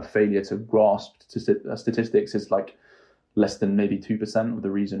a failure to grasp statistics is like less than maybe 2% of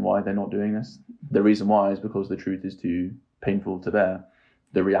the reason why they're not doing this. The reason why is because the truth is too painful to bear.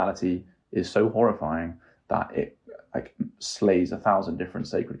 The reality is so horrifying that it slays 1,000 different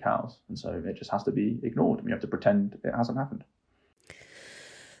sacred cows, and so it just has to be ignored, and we have to pretend it hasn't happened.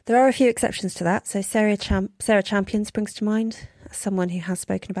 There are a few exceptions to that. So Sarah Champion springs to mind, someone who has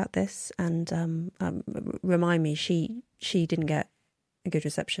spoken about this, and remind me, she didn't get a good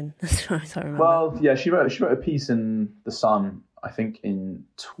reception as far as I remember. Well, yeah, she wrote a piece in The Sun, I think in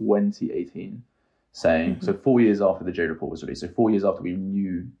 2018, saying, so 4 years after the J report was released, so 4 years after we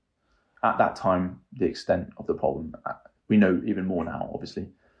knew at that time the extent of the problem. We know even more now, obviously.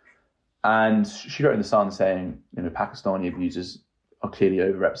 And she wrote in The Sun saying, Pakistani abusers are clearly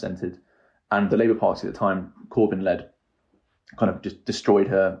overrepresented. And the Labour Party at the time, Corbyn-led, kind of just destroyed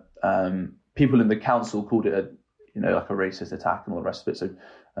her. People in the council called it like a racist attack and all the rest of it. So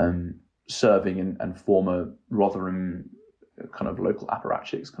serving and former Rotherham kind of local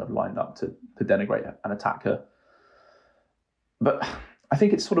apparatchiks kind of lined up to denigrate and attack her. But I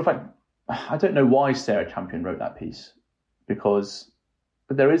think it's sort of like, I don't know why Sarah Champion wrote that piece, because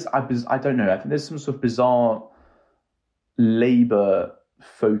there is, I don't know, I think there's some sort of bizarre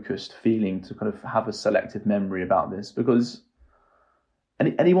Labour-focused feeling to kind of have a selective memory about this, because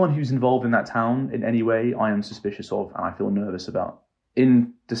anyone who's involved in that town in any way, I am suspicious of, and I feel nervous about.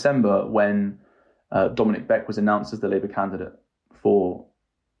 In December, when Dominic Beck was announced as the Labour candidate for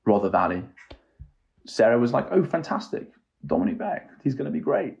Rother Valley, Sarah was like, oh, fantastic, Dominic Beck, he's going to be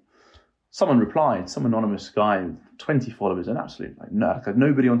great. Someone replied, some anonymous guy with 20 followers, and absolutely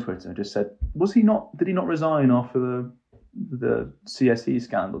nobody on Twitter just said, did he not resign after the CSE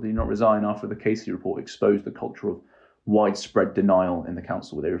scandal? Did he not resign after the Casey report exposed the culture of widespread denial in the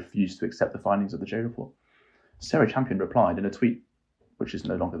council where they refused to accept the findings of the J report? Sarah Champion replied in a tweet, which is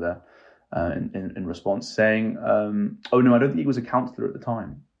no longer there, in response, saying, oh no, I don't think he was a councillor at the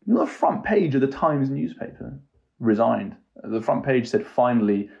time. The front page of the Times newspaper resigned. The front page said,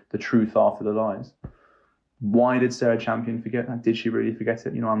 finally, the truth after the lies. Why did Sarah Champion forget that? Did she really forget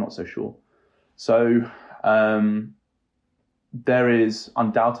it? I'm not so sure. So there is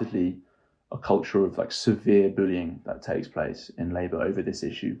undoubtedly a culture of like severe bullying that takes place in Labour over this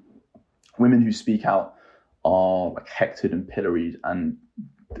issue. Women who speak out are like hectored and pilloried, and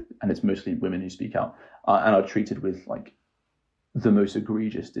it's mostly women who speak out and are treated with like the most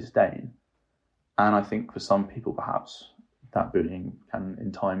egregious disdain. And I think for some people, perhaps that bullying can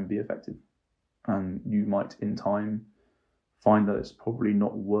in time be effective. And you might in time find that it's probably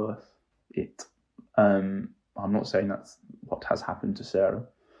not worth it. I'm not saying that's what has happened to Sarah,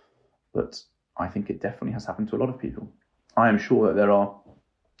 but I think it definitely has happened to a lot of people. I am sure that there are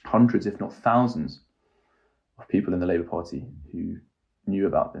hundreds, if not thousands, of people in the Labour Party who knew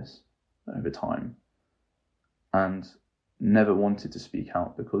about this over time and never wanted to speak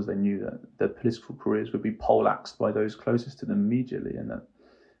out because they knew that their political careers would be poleaxed by those closest to them immediately, and that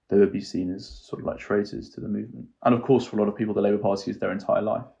they would be seen as sort of like traitors to the movement. And of course, for a lot of people, the Labour Party is their entire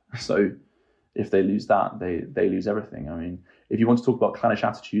life. So if they lose that, they lose everything. I mean, if you want to talk about clannish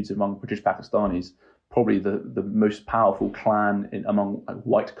attitudes among British Pakistanis, probably the most powerful clan among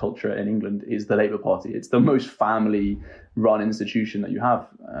white culture in England is the Labour Party. It's the most family-run institution that you have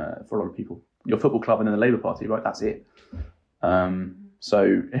for a lot of people. Your football club and then the Labour Party, right? That's it.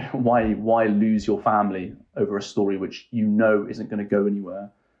 So why lose your family over a story which you know isn't going to go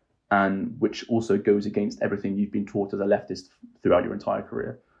anywhere, and which also goes against everything you've been taught as a leftist throughout your entire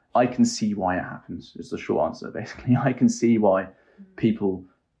career? I can see why it happens, is the short answer, basically. I can see why people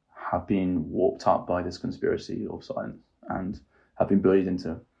have been warped up by this conspiracy of silence and have been bullied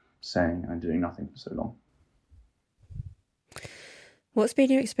into saying and doing nothing for so long. What's been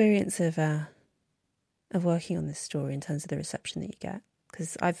your experience of working on this story in terms of the reception that you get?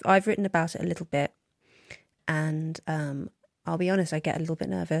 Because I've written about it a little bit, and I'll be honest, I get a little bit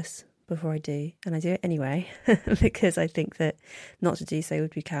nervous before I do, and I do it anyway because I think that not to do so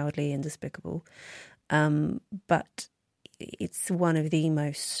would be cowardly and despicable. But it's one of the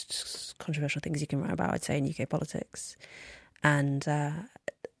most controversial things you can write about, I'd say, in UK politics. And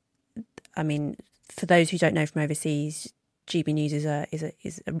I mean, for those who don't know from overseas, GB News is a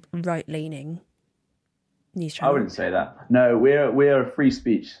right-leaning news channel. I wouldn't say that. No, we're a free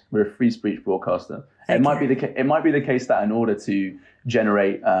speech. We're a free speech broadcaster. Okay. It might be the case that in order to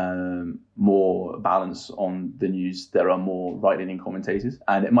generate more balance on the news, there are more right-leaning commentators,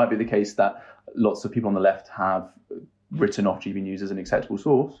 and it might be the case that lots of people on the left have written off GB News as an acceptable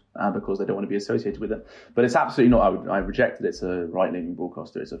source because they don't want to be associated with it. But it's absolutely not. I reject it. It's a right-leaning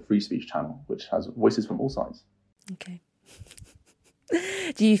broadcaster. It's a free speech channel which has voices from all sides. Okay.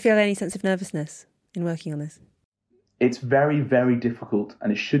 Do you feel any sense of nervousness in working on this? It's very, very difficult,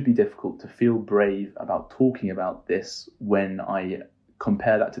 and it should be difficult to feel brave about talking about this when I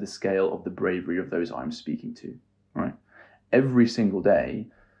compare that to the scale of the bravery of those I'm speaking to, right? Every single day,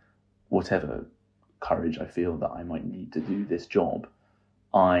 whatever courage I feel that I might need to do this job,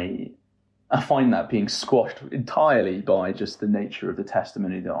 I find that being squashed entirely by just the nature of the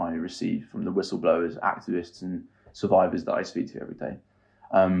testimony that I receive from the whistleblowers, activists, and survivors that I speak to every day.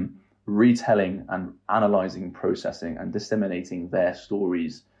 Retelling and analysing, processing and disseminating their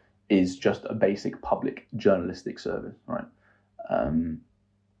stories is just a basic public journalistic service, right? I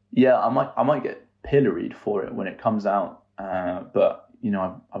might get pilloried for it when it comes out, but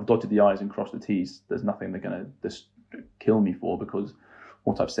I've dotted the I's and crossed the T's. There's nothing they're going to just kill me for because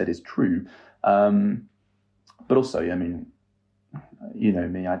what I've said is true. But also, I mean, you know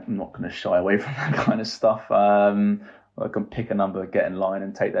me, I'm not going to shy away from that kind of stuff. I can pick a number, get in line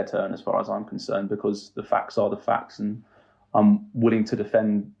and take their turn as far as I'm concerned, because the facts are the facts, and I'm willing to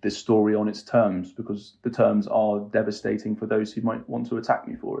defend this story on its terms because the terms are devastating for those who might want to attack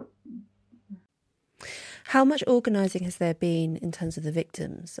me for it. How much organising has there been in terms of the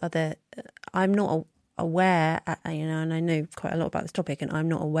victims? I'm not aware, and I know quite a lot about this topic, and I'm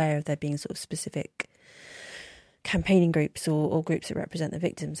not aware of there being sort of specific campaigning groups or groups that represent the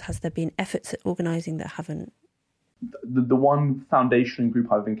victims. Has there been efforts at organising that haven't? The one foundation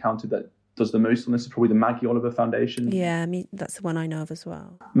group I've encountered that does the most on this is probably the Maggie Oliver Foundation. Yeah, I mean, that's the one I know of as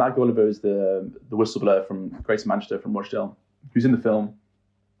well. Maggie Oliver is the whistleblower from Greater Manchester, from Rochdale, who's in the film.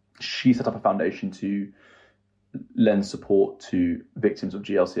 She set up a foundation to lend support to victims of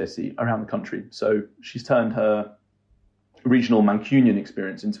GLCSE around the country. So she's turned her regional Mancunian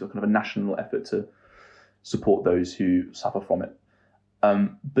experience into a kind of a national effort to support those who suffer from it.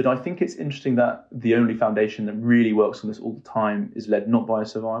 But I think it's interesting that the only foundation that really works on this all the time is led not by a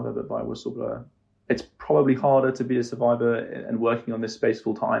survivor, but by a whistleblower. it's probably harder to be a survivor and working on this space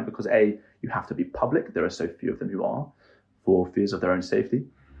full time because you have to be public. There are so few of them who are, for fears of their own safety.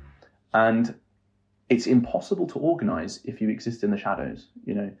 And it's impossible to organize if you exist in the shadows.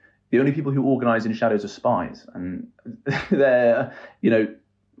 The only people who organize in shadows are spies. And they're,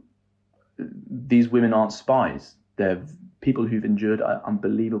 these women aren't spies. They're people who've endured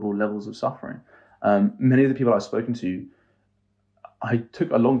unbelievable levels of suffering. Many of the people I've spoken to, I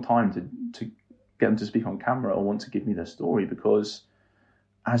took a long time to get them to speak on camera or want to give me their story because,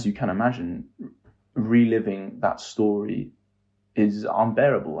 as you can imagine, reliving that story is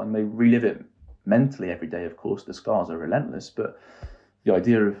unbearable, and they relive it mentally every day. Of course, the scars are relentless, but the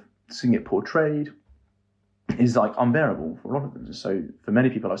idea of seeing it portrayed is like unbearable for a lot of them. So for many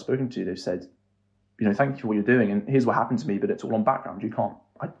people I've spoken to, they've said, thank you for what you're doing, and here's what happened to me, but it's all on background.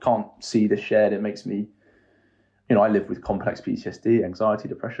 I can't see this shared. It makes me, I live with complex PTSD, anxiety,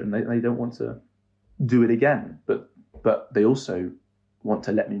 depression. They don't want to do it again, but they also want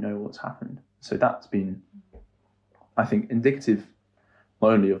to let me know what's happened. So that's been, I think, indicative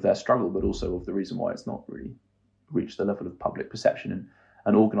not only of their struggle, but also of the reason why it's not really reached the level of public perception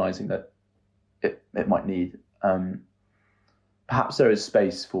and organising that it might need. Perhaps there is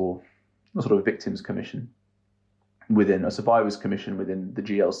space for a sort of victims commission within a survivors commission within the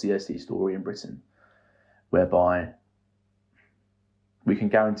GLCSE story in Britain, whereby we can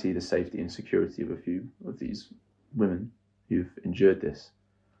guarantee the safety and security of a few of these women who've endured this,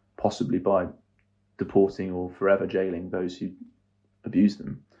 possibly by deporting or forever jailing those who abuse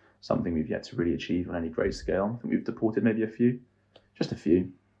them, something we've yet to really achieve on any great scale. I think we've deported maybe just a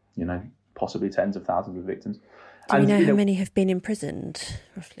few, possibly tens of thousands of victims. Do we know how many have been imprisoned,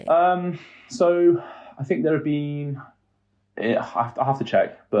 roughly? So I think there have been, I have to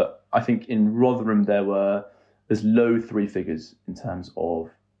check, but I think in Rotherham there's low three figures in terms of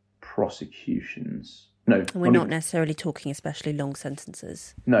prosecutions. No. And we're not necessarily talking especially long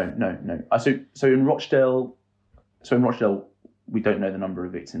sentences. No. So in Rochdale, we don't know the number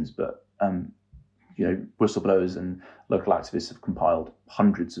of victims, but whistleblowers and local activists have compiled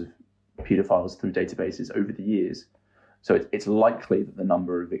hundreds of paedophiles through databases over the years. So it's likely that the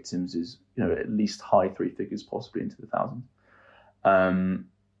number of victims is, at least high three figures, possibly into the thousands.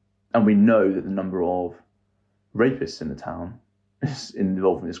 And we know that the number of rapists in the town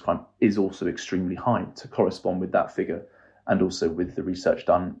involved in this crime is also extremely high to correspond with that figure, and also with the research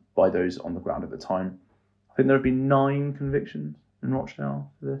done by those on the ground at the time. I think there have been 9 convictions in Rochdale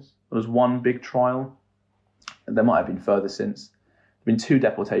for this. There was one big trial, and there might have been further since. There have been 2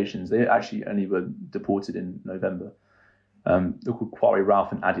 deportations. They actually only were deported in November. They're called Kwari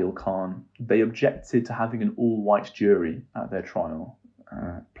Ralph and Adil Khan. They objected to having an all-white jury at their trial,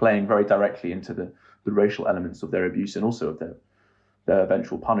 playing very directly into the racial elements of their abuse and also of their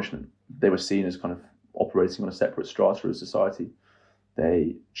eventual punishment. They were seen as kind of operating on a separate strata of society.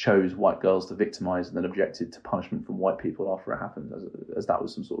 They chose white girls to victimise and then objected to punishment from white people after it happened, as that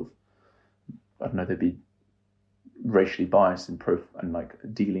was some sort of, they'd be racially biased and like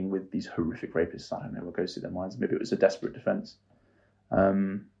dealing with these horrific rapists. I don't know what goes through their minds. Maybe it was a desperate defence.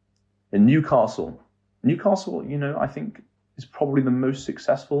 In Newcastle, I think is probably the most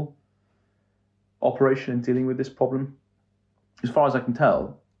successful operation in dealing with this problem. As far as I can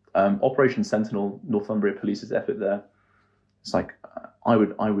tell, Operation Sentinel, Northumbria Police's effort there, it's like, I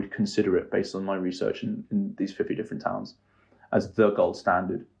would consider it, based on my research in these 50 different towns, as the gold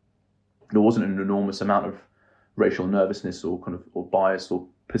standard. There wasn't an enormous amount of racial nervousness or bias or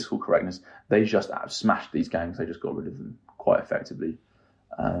political correctness. They just smashed these gangs. They just got rid of them quite effectively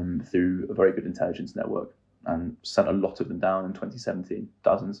through a very good intelligence network, and sent a lot of them down in 2017,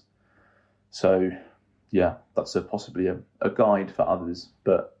 dozens. So yeah, that's possibly a guide for others.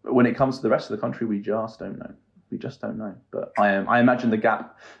 But when it comes to the rest of the country, we just don't know. But I imagine the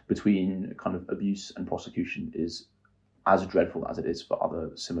gap between kind of abuse and prosecution is as dreadful as it is for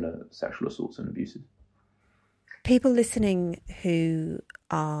other similar sexual assaults and abuses. People listening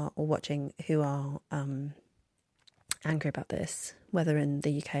or watching who are angry about this, whether in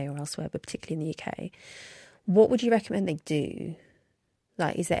the UK or elsewhere, but particularly in the UK, what would you recommend they do?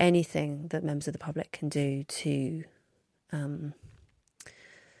 Like, is there anything that members of the public can do to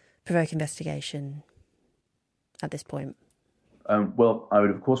provoke investigation at this point? Well, I would,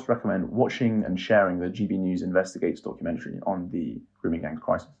 of course, recommend watching and sharing the GB News Investigates documentary on the grooming gangs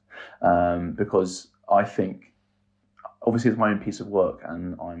crisis, because I think, obviously, it's my own piece of work,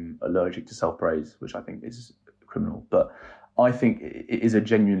 and I'm allergic to self-praise, which I think is criminal, but I think it is a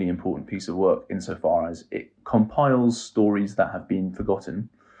genuinely important piece of work insofar as it compiles stories that have been forgotten,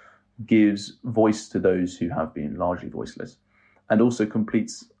 gives voice to those who have been largely voiceless, and also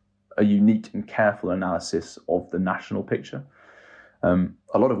completes a unique and careful analysis of the national picture.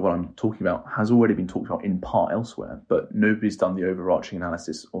 A lot of what I'm talking about has already been talked about in part elsewhere, but nobody's done the overarching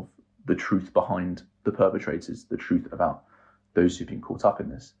analysis of the truth behind the perpetrators, the truth about those who've been caught up in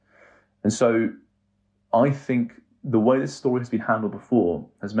this. And so I think the way this story has been handled before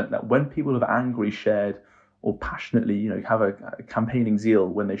has meant that when people have angrily shared or passionately, have a campaigning zeal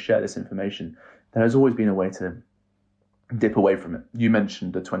when they share this information, there has always been a way to dip away from it. You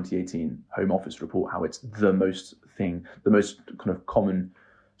mentioned the 2018 Home Office report, how it's the most kind of common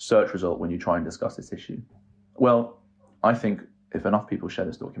search result when you try and discuss this issue. Well, I think if enough people share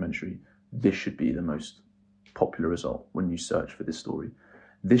this documentary, this should be the most popular result when you search for this story.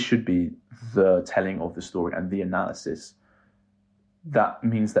 This should be the telling of the story and the analysis. That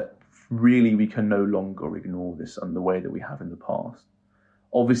means that really we can no longer ignore this in the way that we have in the past.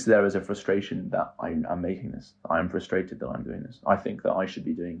 Obviously, there is a frustration that I'm making this. I am frustrated that I'm doing this. I think that I should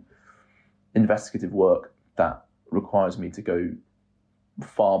be doing investigative work that requires me to go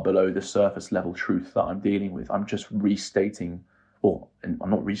far below the surface level truth that I'm dealing with. I'm just restating, or I'm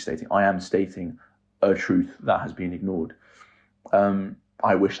not restating, I am stating a truth that has been ignored.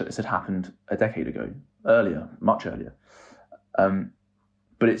 I wish that this had happened a decade ago, earlier, much earlier.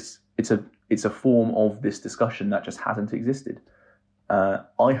 But it's a form of this discussion that just hasn't existed.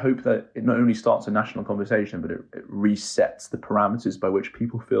 I hope that it not only starts a national conversation, but it resets the parameters by which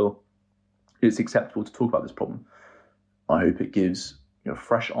people feel it's acceptable to talk about this problem. I hope it gives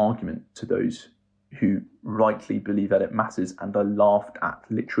fresh argument to those who rightly believe that it matters and are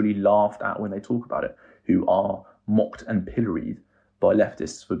literally laughed at when they talk about it, who are mocked and pilloried by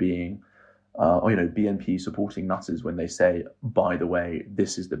leftists for being, BNP supporting nutters when they say, by the way,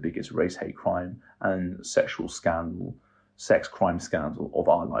 this is the biggest race hate crime and sex crime scandal of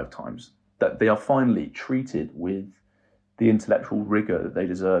our lifetimes. That they are finally treated with the intellectual rigor that they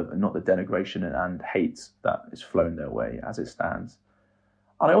deserve and not the denigration and hate that is flown their way as it stands.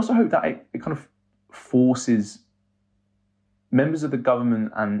 And I also hope that it kind of forces members of the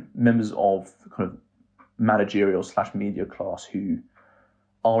government and members of the kind of managerial / media class who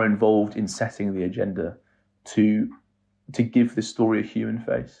are involved in setting the agenda to give this story a human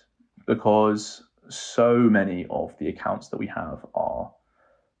face, because so many of the accounts that we have are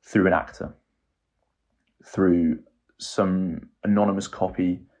through an actor, through some anonymous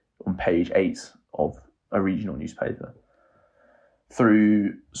copy on page 8 of a regional newspaper,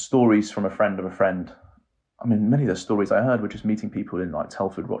 through stories from a friend of a friend. I mean, many of the stories I heard were just meeting people in like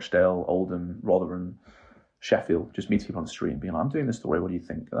Telford, Rochdale, Oldham, Rotherham, Sheffield, just meeting people on the street and being like, I'm doing this story, what do you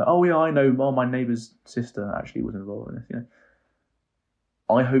think? Like, oh yeah, I know, well, my neighbour's sister actually was involved in this,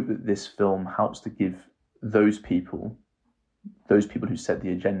 I hope that this film helps to give those people who set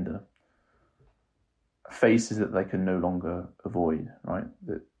the agenda, faces that they can no longer avoid, right?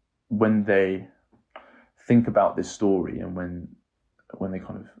 That when they think about this story and when they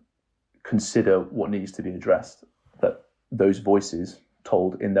kind of consider what needs to be addressed, that those voices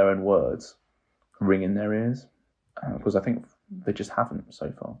told in their own words ring in their ears, because I think they just haven't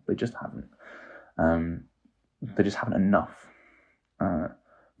so far. They just haven't. They just haven't enough.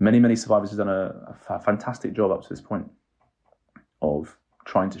 Many survivors have done a fantastic job up to this point of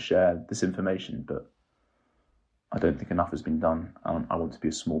trying to share this information, but I don't think enough has been done. And I want to be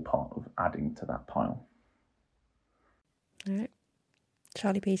a small part of adding to that pile. All right.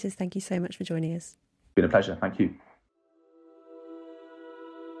 Charlie Peters, thank you so much for joining us. It's been a pleasure. Thank you.